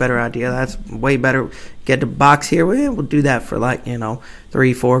 That's a much better idea. That's way better. Get the box here. We'll do that for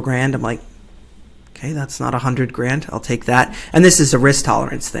 $3,000-4,000. I'm like, okay, that's not $100,000. I'll take that. And this is a risk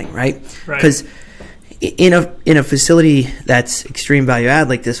tolerance thing, right? Because in a facility that's extreme value add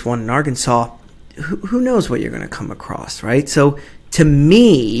like this one in Arkansas, who knows what you're going to come across, right? So to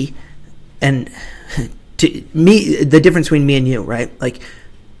me, the difference between me and you, right?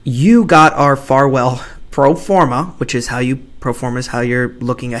 You got our Farwell pro forma, which is how you're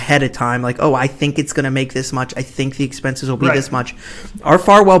looking ahead of time. I think it's going to make this much. I think the expenses will be this much. Our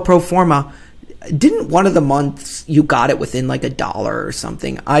Farwell pro forma, didn't one of the months you got it within $1 or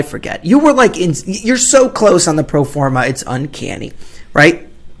something? I forget. You were you're so close on the pro forma, it's uncanny, right?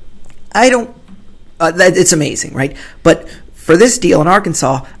 It's amazing, right? But for this deal in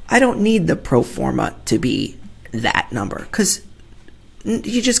Arkansas, I don't need the pro forma to be that number because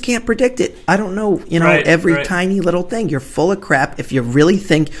you just can't predict it. I don't know, every tiny little thing. You're full of crap if you really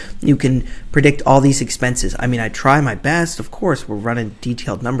think you can predict all these expenses. I mean, I try my best. Of course, we're running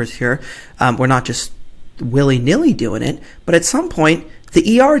detailed numbers here. We're not just willy-nilly doing it. But at some point,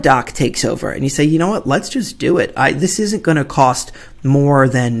 the ER doc takes over and you say, you know what, let's just do it. This isn't going to cost more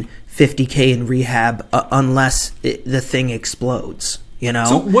than $50K in rehab unless the thing explodes, you know?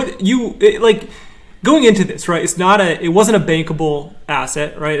 So going into this, right? It wasn't a bankable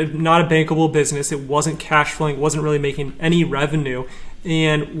asset, right? Not a bankable business. It wasn't cash flowing. It wasn't really making any revenue.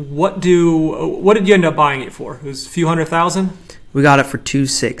 And what did you end up buying it for? It was a few $100,000? We got it for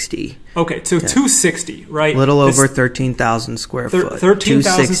 $260. Okay, so $260, right? A little over 13,000 square foot.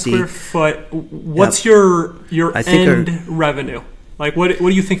 13,000 square foot. What's your end revenue? Like, what do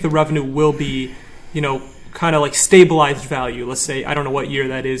you think the revenue will be? You know, kind of like stabilized value. Let's say, I don't know what year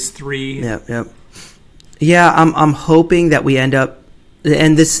that is. 3. Yep. Yeah, I'm hoping that we end up.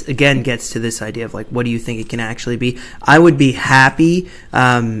 And this again gets to this idea of like, what do you think it can actually be? I would be happy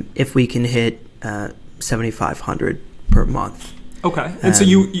if we can hit $7,500 per month. Okay, and so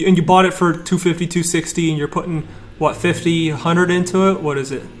you bought it for $250, $260, and you're putting what, $50, $100 into it? What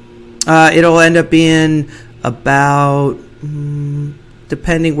is it? It'll end up being about,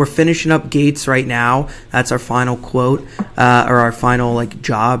 depending. We're finishing up gates right now. That's our final quote, or our final like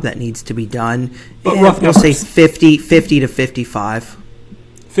job that needs to be done. But rough we'll say 50 to 55.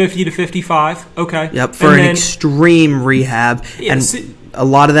 50 to 55. Okay. Yep, for an extreme rehab. Yeah, and a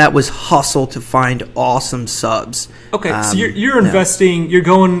lot of that was hustle to find awesome subs. Okay, so you're investing, you're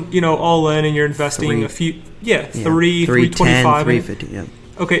going, all in, and you're investing 325, 350, yeah.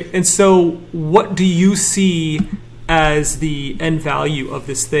 Okay, and so what do you see as the end value of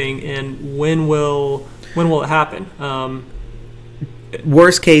this thing, and when will it happen?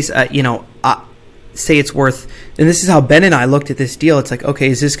 Worst case, say it's worth, and this is how Ben and I looked at this deal. It's like, okay,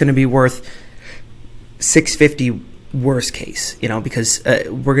 is this going to be worth $650? Worst case, because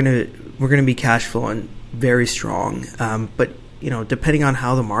we're gonna be cash flowing very strong, but depending on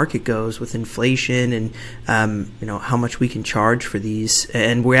how the market goes with inflation and how much we can charge for these,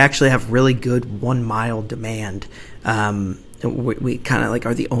 and we actually have really good 1 mile demand. We kind of like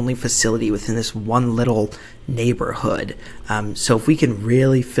are the only facility within this one little neighborhood. So if we can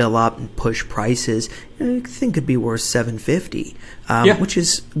really fill up and push prices, I think it'd be worth $750,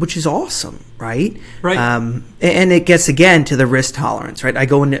 which is awesome, right? Right. And it gets again to the risk tolerance, right? I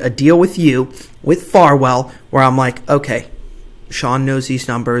go into a deal with you with Farwell where I'm like, okay, Sean knows these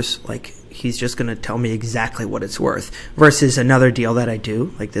numbers, like he's just going to tell me exactly what it's worth, versus another deal that I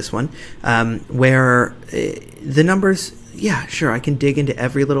do, like this one, where the numbers, yeah, sure, I can dig into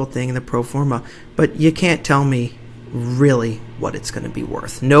every little thing in the pro forma, but you can't tell me really what it's going to be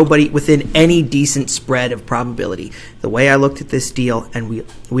worth. Nobody within any decent spread of probability. The way I looked at this deal, and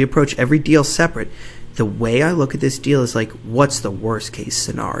we approach every deal separate, the way I look at this deal is like, what's the worst case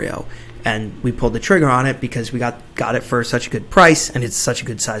scenario? And we pulled the trigger on it because we got it for such a good price, and it's such a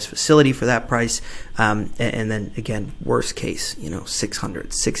good size facility for that price. And then again, worst case, $600,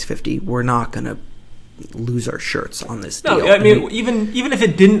 $650. We're not going to lose our shirts on this deal. No, I mean, even if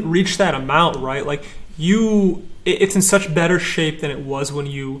it didn't reach that amount, right? Like it's in such better shape than it was when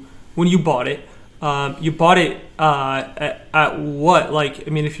you bought it. You bought it at what? Like, I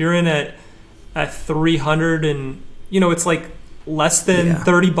mean, if you're in at 300, and it's like less than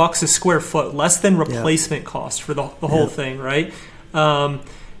 $30 a square foot, less than replacement cost for the whole thing, right?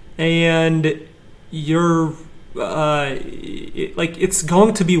 And you're it's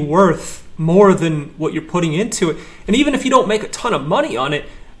going to be worth more than what you're putting into it. And even if you don't make a ton of money on it,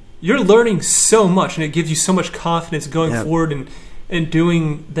 you're learning so much, and it gives you so much confidence going forward and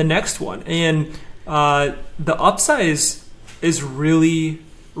doing the next one. And the upside is really,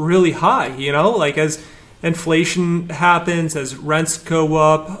 really high, like as inflation happens, as rents go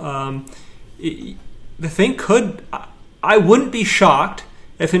up, the thing I wouldn't be shocked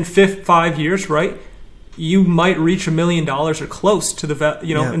if in 5 years, right, you might reach $1 million or close to the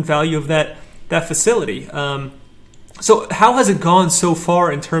in value of that facility. So how has it gone so far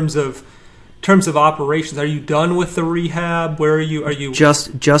in terms of operations? Are you done with the rehab? Where are you? Are you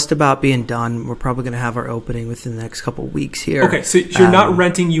just about being done? We're probably going to have our opening within the next couple of weeks here. Okay, so you're not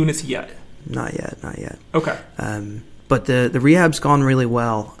renting units yet. Not yet. Okay. But the rehab's gone really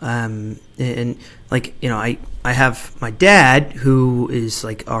well. And like, I have my dad, who is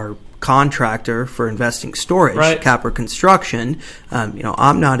like our contractor for investing storage, right. Kapper Construction.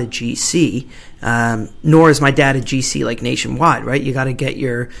 I'm not a GC, nor is my dad a GC like nationwide, right? You got to get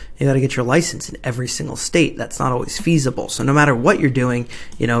your license in every single state. That's not always feasible. So no matter what you're doing,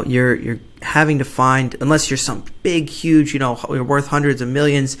 you're having to find, unless you're some big, huge, you're worth hundreds of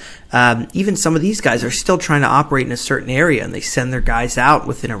millions. Even some of these guys are still trying to operate in a certain area, and they send their guys out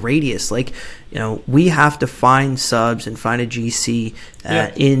within a radius. Like, we have to find subs and find a GC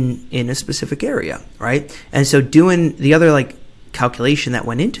in a specific area, right? And so doing the other like calculation that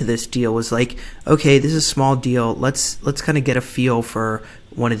went into this deal was like, okay, this is a small deal. Let's kind of get a feel for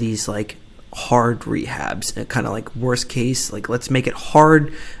one of these like hard rehabs, kind of like worst case, like let's make it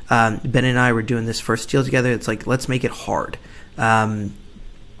hard. Ben and I were doing this first deal together. It's like, let's make it hard. And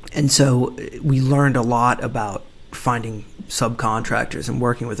so we learned a lot about finding subcontractors and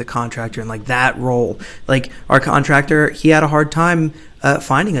working with a contractor and like that role. Like our contractor, he had a hard time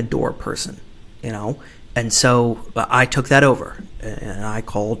finding a door person, and so I took that over and I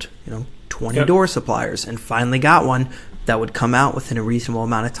called 20 door suppliers and finally got one that would come out within a reasonable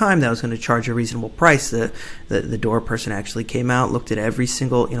amount of time that was going to charge a reasonable price. The door person actually came out, looked at every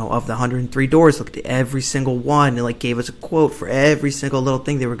single, of the 103 doors, looked at every single one, and like gave us a quote for every single little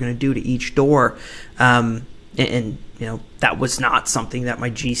thing they were going to do to each door. And that was not something that my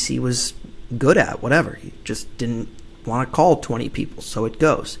GC was good at, whatever. He just didn't want to call 20 people, so it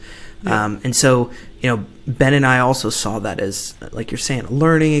goes. Yeah. And so, Ben and I also saw that as, like you're saying, a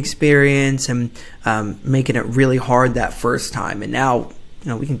learning experience and making it really hard that first time. And now,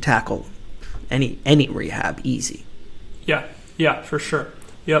 we can tackle any rehab easy. Yeah, for sure.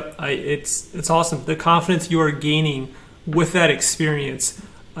 Yep, it's awesome. The confidence you are gaining with that experience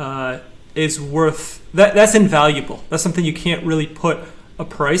is worth that. That's invaluable. That's something you can't really put a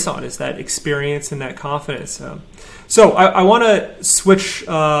price on, is that experience and that confidence. So I want to switch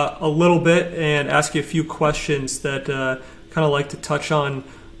a little bit and ask you a few questions that kind of like to touch on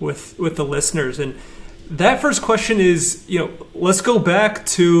with the listeners. And that first question is, let's go back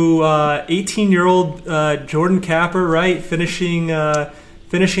to 18-year-old Jordan Kapper, right? Finishing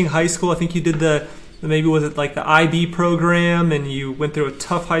high school. I think you did maybe was it like the IB program, and you went through a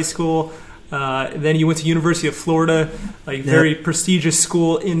tough high school. Then you went to University of Florida, like very prestigious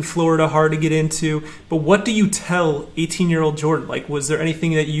school in Florida, hard to get into. But what do you tell 18-year-old Jordan? Like, was there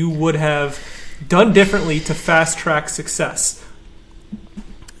anything that you would have done differently to fast track success?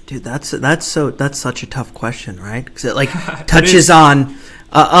 Dude, that's such a tough question, right? Because it like touches on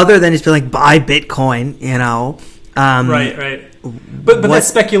other than just being like buy Bitcoin, Right. But that's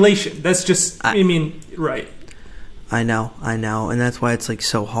speculation. That's just right. I know, and that's why it's like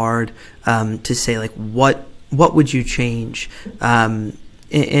so hard to say like what would you change, and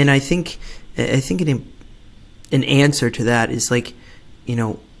I think an answer to that is like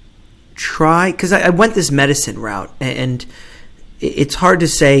try, because I went this medicine route, and it's hard to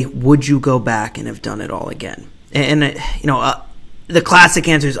say would you go back and have done it all again, and the classic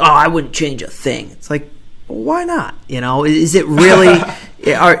answer is I wouldn't change a thing. It's like, well, why not? Is it really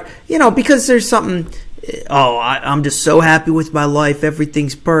because there's something. I'm just so happy with my life.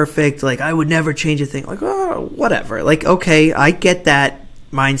 Everything's perfect. Like, I would never change a thing. Like, whatever. Like, okay, I get that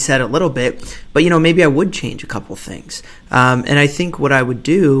mindset a little bit, but, maybe I would change a couple things. And I think what I would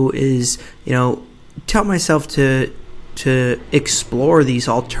do is, tell myself to explore these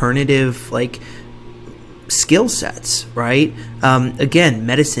alternative, like, skill sets, right? Again,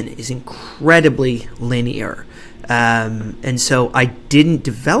 medicine is incredibly linear. And so I didn't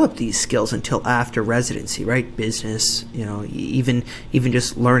develop these skills until after residency, right? Business, even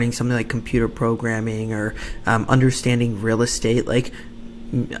just learning something like computer programming or understanding real estate. Like,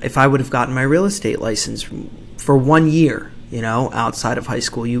 if I would have gotten my real estate license for 1 year, outside of high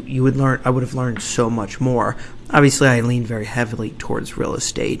school, I would have learned so much more. Obviously, I lean very heavily towards real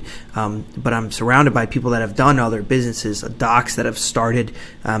estate, but I'm surrounded by people that have done other businesses, docs that have started,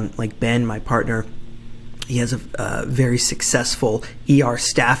 like Ben, my partner. He has a very successful ER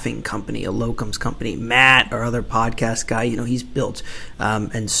staffing company, a locums company. Matt, our other podcast guy, he's built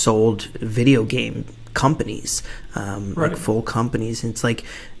and sold video game companies, like full companies. And it's like,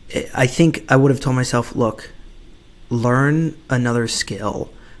 I think I would have told myself, look, learn another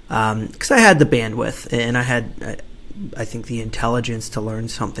skill, because I had the bandwidth and I had, I think, the intelligence to learn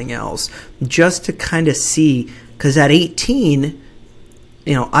something else, just to kind of see, because at 18,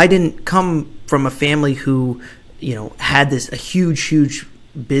 I didn't come from a family who, had a huge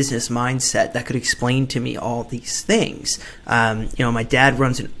business mindset that could explain to me all these things. My dad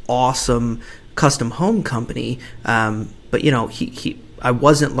runs an awesome custom home company, but I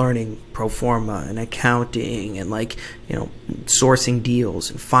wasn't learning pro forma and accounting and sourcing deals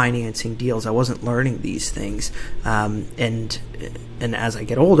and financing deals. I wasn't learning these things, and as I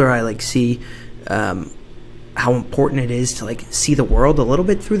get older, I see how important it is to see the world a little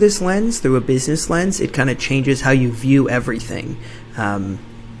bit through this lens, through a business lens. It kind of changes how you view everything. I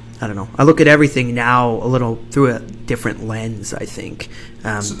don't know. I look at everything now a little through a different lens, I think.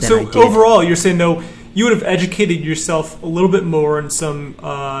 So overall, you're saying though you would have educated yourself a little bit more in some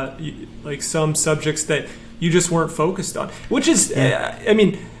some subjects that you just weren't focused on, which is,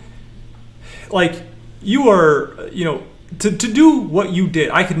 you are, to do what you did,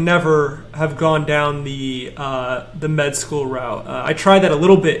 I could never have gone down the med school route. I tried that a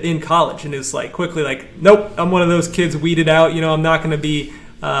little bit in college, and it was like quickly like, nope, I'm one of those kids weeded out. I'm not going to be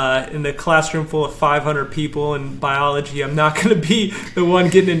in the classroom full of 500 people in biology. I'm not going to be the one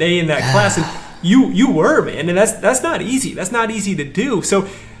getting an A in that class. And you were, man, and that's not easy. That's not easy to do. So,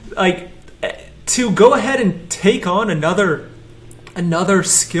 like, to go ahead and take on another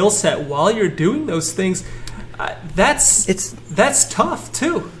skill set while you're doing those things. That's tough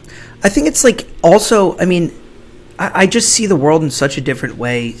too. I think it's like also, I mean, I just see the world in such a different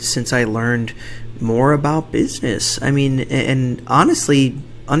way since I learned more about business. I mean, and honestly,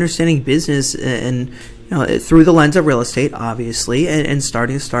 understanding business and through the lens of real estate, obviously, and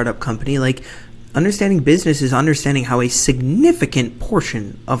starting a startup company, like understanding business is understanding how a significant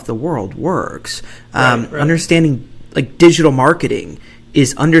portion of the world works. Right. Understanding like digital marketing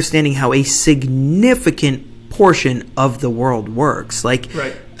is understanding how a significant portion of the world works. Like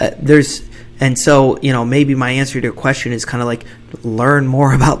and so maybe my answer to your question is kind of like learn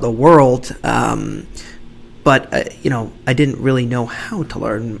more about the world, but I didn't really know how to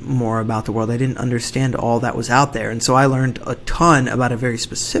learn more about the world. I didn't understand all that was out there, and so I learned a ton about a very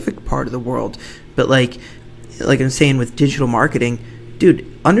specific part of the world. But like I'm saying with digital marketing, dude,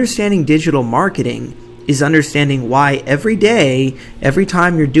 understanding digital marketing is understanding why every day, every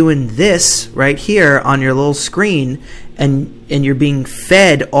time you're doing this right here on your little screen and you're being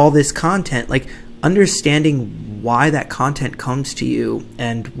fed all this content, like understanding why that content comes to you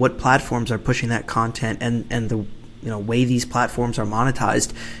and what platforms are pushing that content and the way these platforms are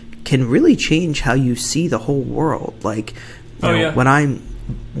monetized can really change how you see the whole world. Like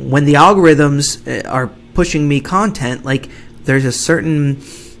when the algorithms are pushing me content, like there's a certain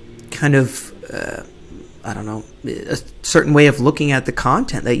kind of a certain way of looking at the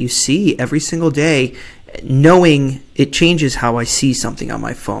content that you see every single day, knowing it changes how I see something on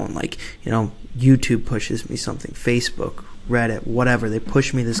my phone. Like, YouTube pushes me something, Facebook, Reddit, whatever, they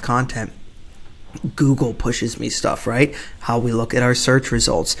push me this content. Google pushes me stuff, right? How we look at our search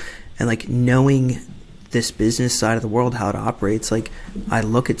results. And like knowing this business side of the world, how it operates, like I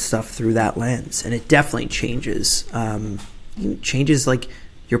look at stuff through that lens, and it definitely changes. Changes like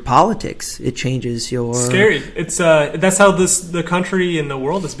your politics. It changes your scary. It's that's how the country and the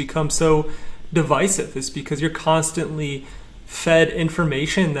world has become so divisive, is because you're constantly fed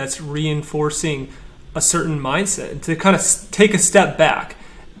information that's reinforcing a certain mindset. And to kind of take a step back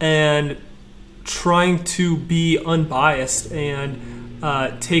and trying to be unbiased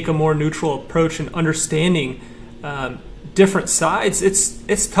and take a more neutral approach and understanding different sides,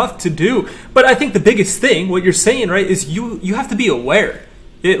 it's tough to do. But I think the biggest thing, what you're saying, right, is you have to be aware.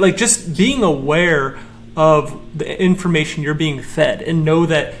 Like just being aware of the information you're being fed and know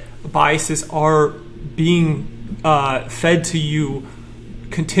that biases are being fed to you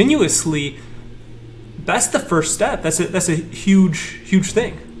continuously. That's the first step. That's a huge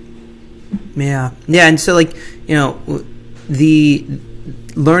thing. Yeah, and so like the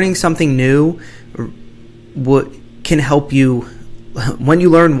learning something new can help you. When you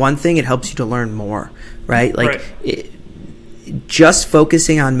learn one thing, it helps you to learn more, right? Like. Right. Just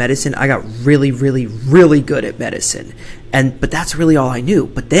focusing on medicine, I got really, really, really good at medicine. But that's really all I knew.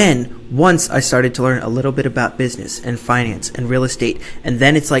 But then once I started to learn a little bit about business and finance and real estate, and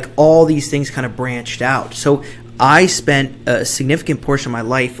then it's like all these things kind of branched out. So I spent a significant portion of my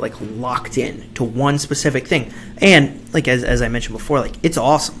life like locked in to one specific thing. And like as I mentioned before, like it's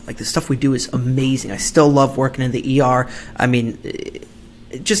awesome. Like the stuff we do is amazing. I still love working in the ER. I mean,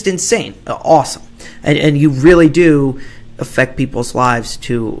 just insane. Awesome. And you really do affect people's lives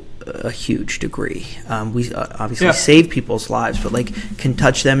to a huge degree. We obviously save people's lives, but like can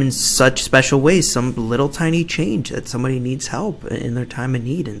touch them in such special ways. Some little tiny change that somebody needs help in their time of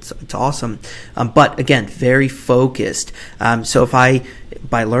need, and it's awesome. But again, very focused. So if I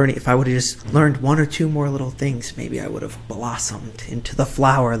would have just learned one or two more little things, maybe I would have blossomed into the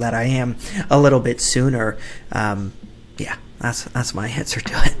flower that I am a little bit sooner. That's my answer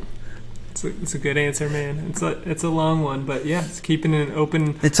to it. It's a good answer, man. It's a long one, but yeah, it's keeping an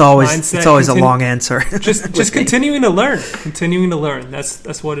open. It's always a long answer. just continuing to learn.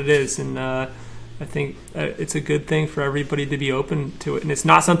 That's what it is, and I think it's a good thing for everybody to be open to it. And it's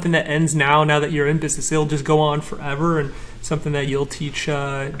not something that ends now that you're in business. It'll just go on forever, and something that you'll teach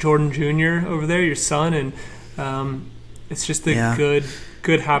Jordan Jr. over there, your son, and it's just a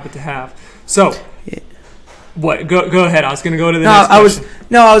good habit to have. So. Yeah. What? Go ahead. I was going to go to the next question.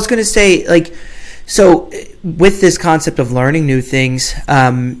 I was going to say, like, so with this concept of learning new things,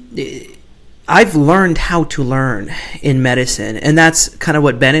 I've learned how to learn in medicine, and that's kind of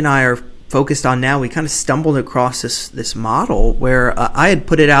what Ben and I are focused on now, we kind of stumbled across this model where I had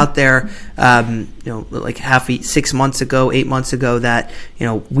put it out there, like 6 months ago, 8 months ago, that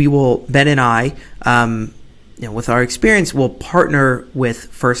Ben and I, with our experience, we'll partner with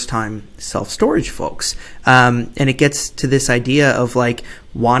first-time self-storage folks, and it gets to this idea of like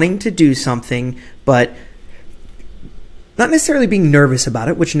wanting to do something, but not necessarily being nervous about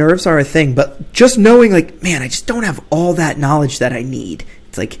it, which nerves are a thing, but just knowing like, man, I just don't have all that knowledge that I need.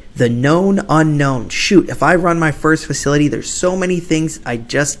 It's like the known unknown. Shoot, if I run my first facility, there's so many things I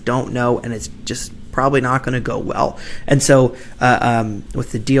just don't know, and it's just probably not going to go well. And so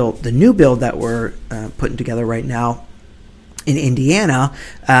with the new build that we're putting together right now in Indiana,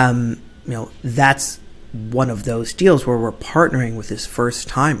 that's one of those deals where we're partnering with this first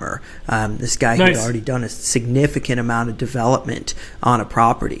timer, this guy who had already done a significant amount of development on a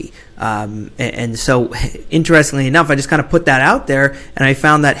property. And so interestingly enough, I just kind of put that out there, and I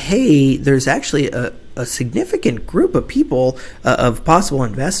found that, hey, there's actually a significant group of people, of possible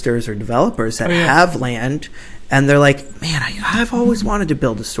investors or developers that have land, and they're like, man, I've always wanted to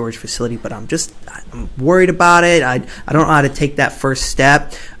build a storage facility, but I'm worried about it. I don't know how to take that first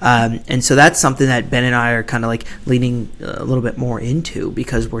step. And so that's something that Ben and I are kind of like leaning a little bit more into,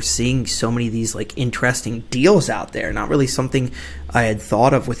 because we're seeing so many of these like interesting deals out there. Not really something I had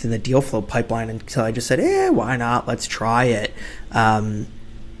thought of within the deal flow pipeline until I just said, why not? Let's try it.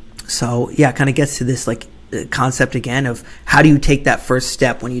 So yeah, it kind of gets to this like concept again of how do you take that first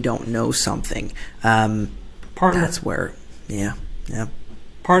step when you don't know something. Partner. That's where, yeah.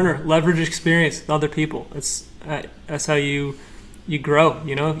 Partner, leverage experience with other people. That's how you grow.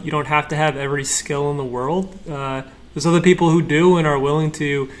 You don't have to have every skill in the world. There's other people who do and are willing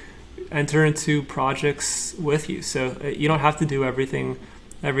to enter into projects with you. So you don't have to do everything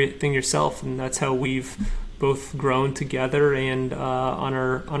yourself, and that's how we've both grown together and on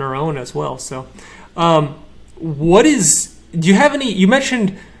our own as well. So, do you have any? You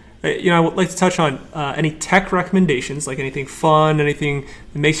mentioned. I would like to touch on any tech recommendations, like anything fun, anything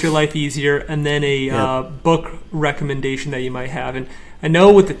that makes your life easier, and then a book recommendation that you might have. And I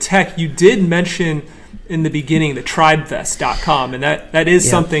know with the tech, you did mention in the beginning the tribevest.com, and that is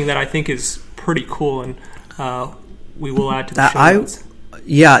something that I think is pretty cool, and we will add to the show notes.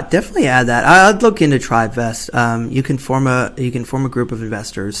 Yeah, definitely add that. I'd look into TribeVest. You can form a group of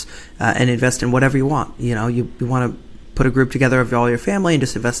investors and invest in whatever you want. You want to put a group together of all your family and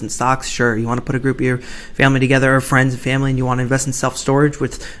just invest in stocks, sure. You want to put a group of your family together, or friends and family, and you want to invest in self-storage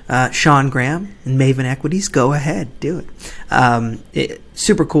with Sean Graham and Maven Equities, go ahead, do it.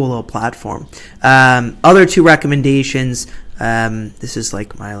 Super cool little platform. Other two recommendations, this is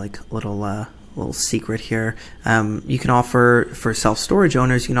like my little secret here. You can offer, for self-storage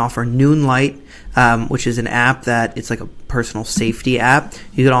owners, you can offer Noonlight, which is an app that it's like a personal safety app.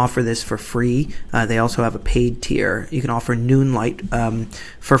 You can offer this for free. They also have a paid tier. You can offer Noonlight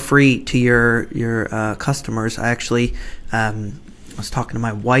for free to your customers. I actually was talking to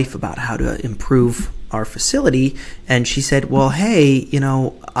my wife about how to improve our facility, and she said, well, hey,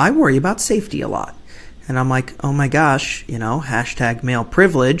 I worry about safety a lot. And I'm like, oh my gosh, hashtag male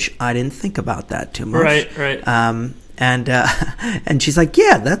privilege. I didn't think about that too much. Right. And she's like,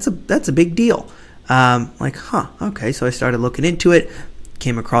 yeah, that's a big deal. Like, okay. So I started looking into it,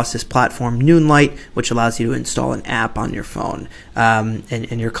 came across this platform, Noonlight, which allows you to install an app on your phone.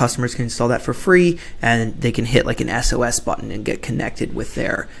 And your customers can install that for free, and they can hit like an SOS button and get connected with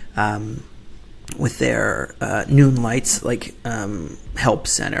their Noonlight's help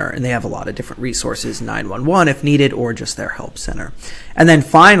center, and they have a lot of different resources, 911 if needed, or just their help center. And then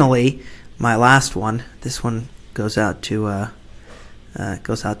finally, my last one. This one goes out to a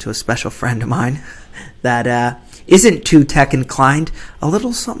special friend of mine that isn't too tech inclined. A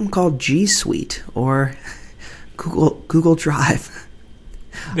little something called G Suite or Google Drive.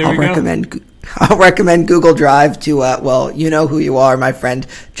 I'll recommend Google Drive to, you know who you are, my friend.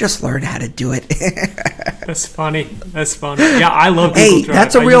 Just learn how to do it. That's funny. Yeah, I love Google Drive.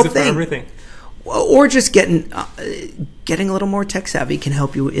 That's a real thing. For everything. Or just getting a little more tech savvy can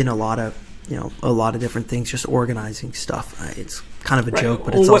help you in a lot of different things. Just organizing stuff. It's kind of a joke,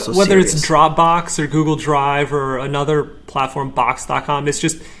 but it's also whether serious. It's Dropbox or Google Drive or another platform, Box.com. It's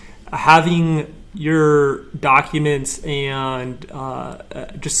just having your documents and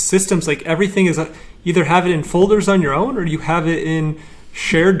just systems, like everything is either have it in folders on your own, or you have it in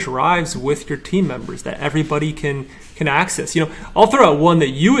shared drives with your team members that everybody can access. I'll throw out one that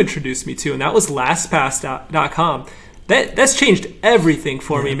you introduced me to, and that was LastPass.com. That's changed everything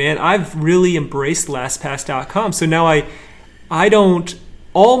for me, man. I've really embraced LastPass.com. So now I don't.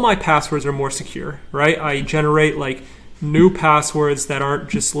 All my passwords are more secure, right? I generate like new passwords that aren't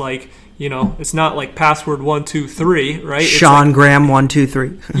just like, it's not like password 123, right? Sean like, Graham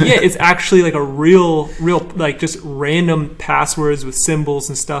 123. Yeah, it's actually like a real like just random passwords with symbols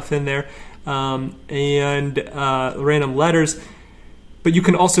and stuff in there, and random letters. But you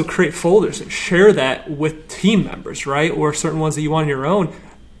can also create folders and share that with team members, right? Or certain ones that you want on your own.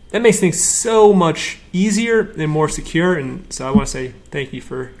 That makes things so much easier and more secure. And so I want to say thank you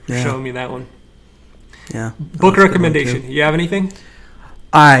for showing me that one. Yeah. Book recommendation. You have anything?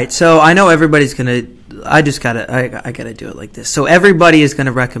 All right, so I know everybody's gonna. I gotta do it like this. So everybody is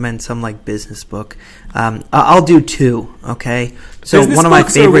gonna recommend some like business book. I'll do two. Okay. So business one of my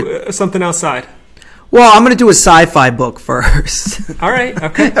books favorite. Or something outside. Well, I'm gonna do a sci-fi book first. All right.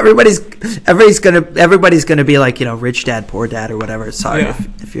 Okay. everybody's gonna be like, Rich Dad Poor Dad or whatever. Sorry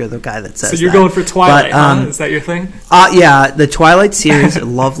if you're the guy that says. So you're that. going for Twilight, huh? Is that your thing? Yeah, the Twilight series, a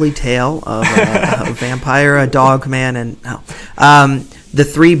lovely tale of a vampire, a dog man, and The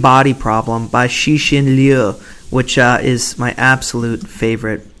Three Body Problem by Cixin Liu, which is my absolute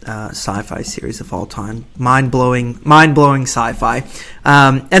favorite sci-fi series of all time. Mind-blowing sci-fi.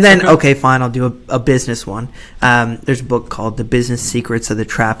 And then, okay, fine, I'll do a business one. There's a book called The Business Secrets of the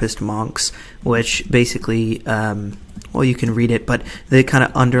Trappist Monks, which basically, you can read it, but the kind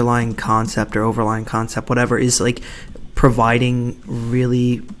of underlying concept or overlying concept, whatever, is like providing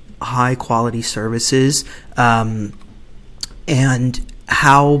really high-quality services, and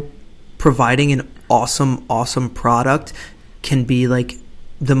how providing an awesome product can be like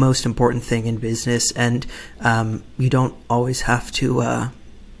the most important thing in business. And you don't always have to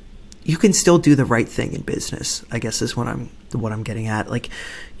you can still do the right thing in business, I guess is what I'm getting at. Like,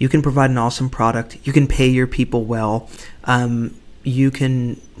 you can provide an awesome product, you can pay your people well, you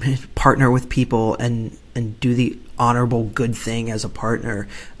can partner with people and do the honorable good thing as a partner,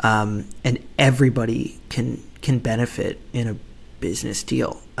 and everybody can benefit in a business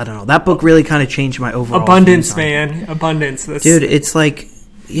deal. I don't know. That book really kind of changed my overall abundance, man. Abundance. Dude, it's like,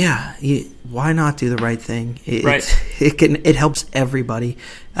 why not do the right thing? It helps everybody,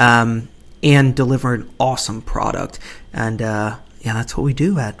 and deliver an awesome product. And that's what we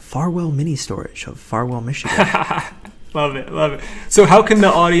do at Farwell Mini Storage of Farwell, Michigan. Love it. So how can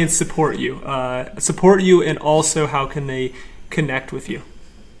the audience support you? And also how can they connect with you?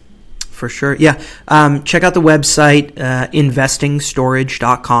 For sure. Yeah. Check out the website,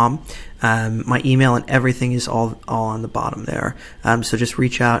 investingstorage.com. My email and everything is all on the bottom there. So just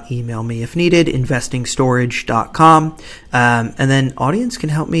reach out, email me if needed, investingstorage.com. And then audience can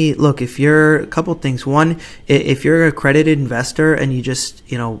help me. Look, if you're a couple of things. One, if you're an accredited investor and you just,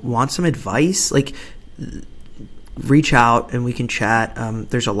 want some advice, like, reach out and we can chat.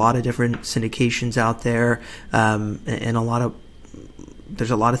 There's a lot of different syndications out there, and there's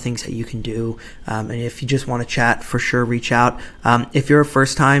a lot of things that you can do. And if you just want to chat, for sure, reach out. If you're a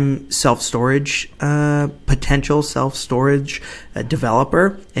first-time potential self-storage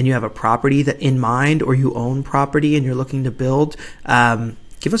developer, and you have a property that in mind, or you own property and you're looking to build,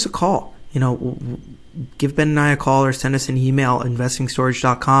 give us a call. Give Ben and I a call or send us an email,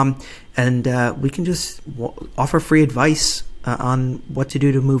 investingstorage.com, and we can just offer free advice on what to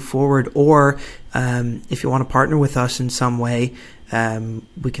do to move forward. Or if you want to partner with us in some way,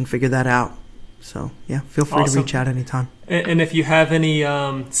 we can figure that out. So, feel free to reach out anytime. And if you have any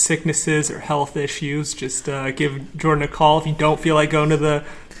sicknesses or health issues, just give Jordan a call if you don't feel like going to the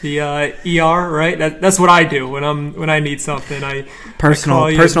ER, right? That's what I do when I need something.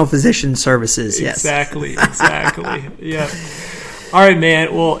 Personal physician services. Exactly. Yeah. All right,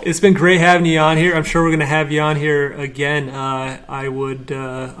 man. Well, it's been great having you on here. I'm sure we're going to have you on here again.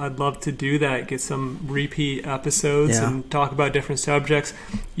 I'd love to do that. Get some repeat episodes and talk about different subjects.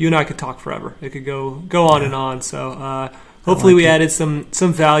 You and I could talk forever. It could go on and on. So hopefully we added some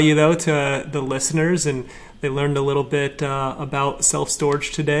value though to the listeners, and they learned a little bit about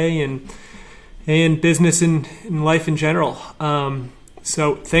self-storage today and business and life in general.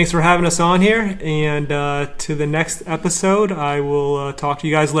 So thanks for having us on here, and to the next episode, I will talk to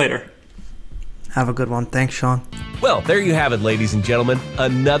you guys later. Have a good one. Thanks, Sean. Well, there you have it, ladies and gentlemen.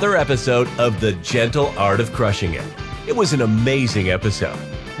 Another episode of The Gentle Art of Crushing It. It was an amazing episode.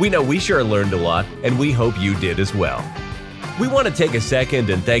 We know we sure learned a lot, and we hope you did as well. We want to take a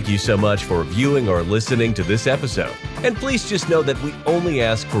second and thank you so much for viewing or listening to this episode. And please just know that we only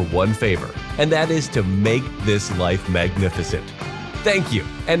ask for one favor, and that is to make this life magnificent. Thank you,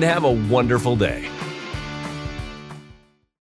 and have a wonderful day.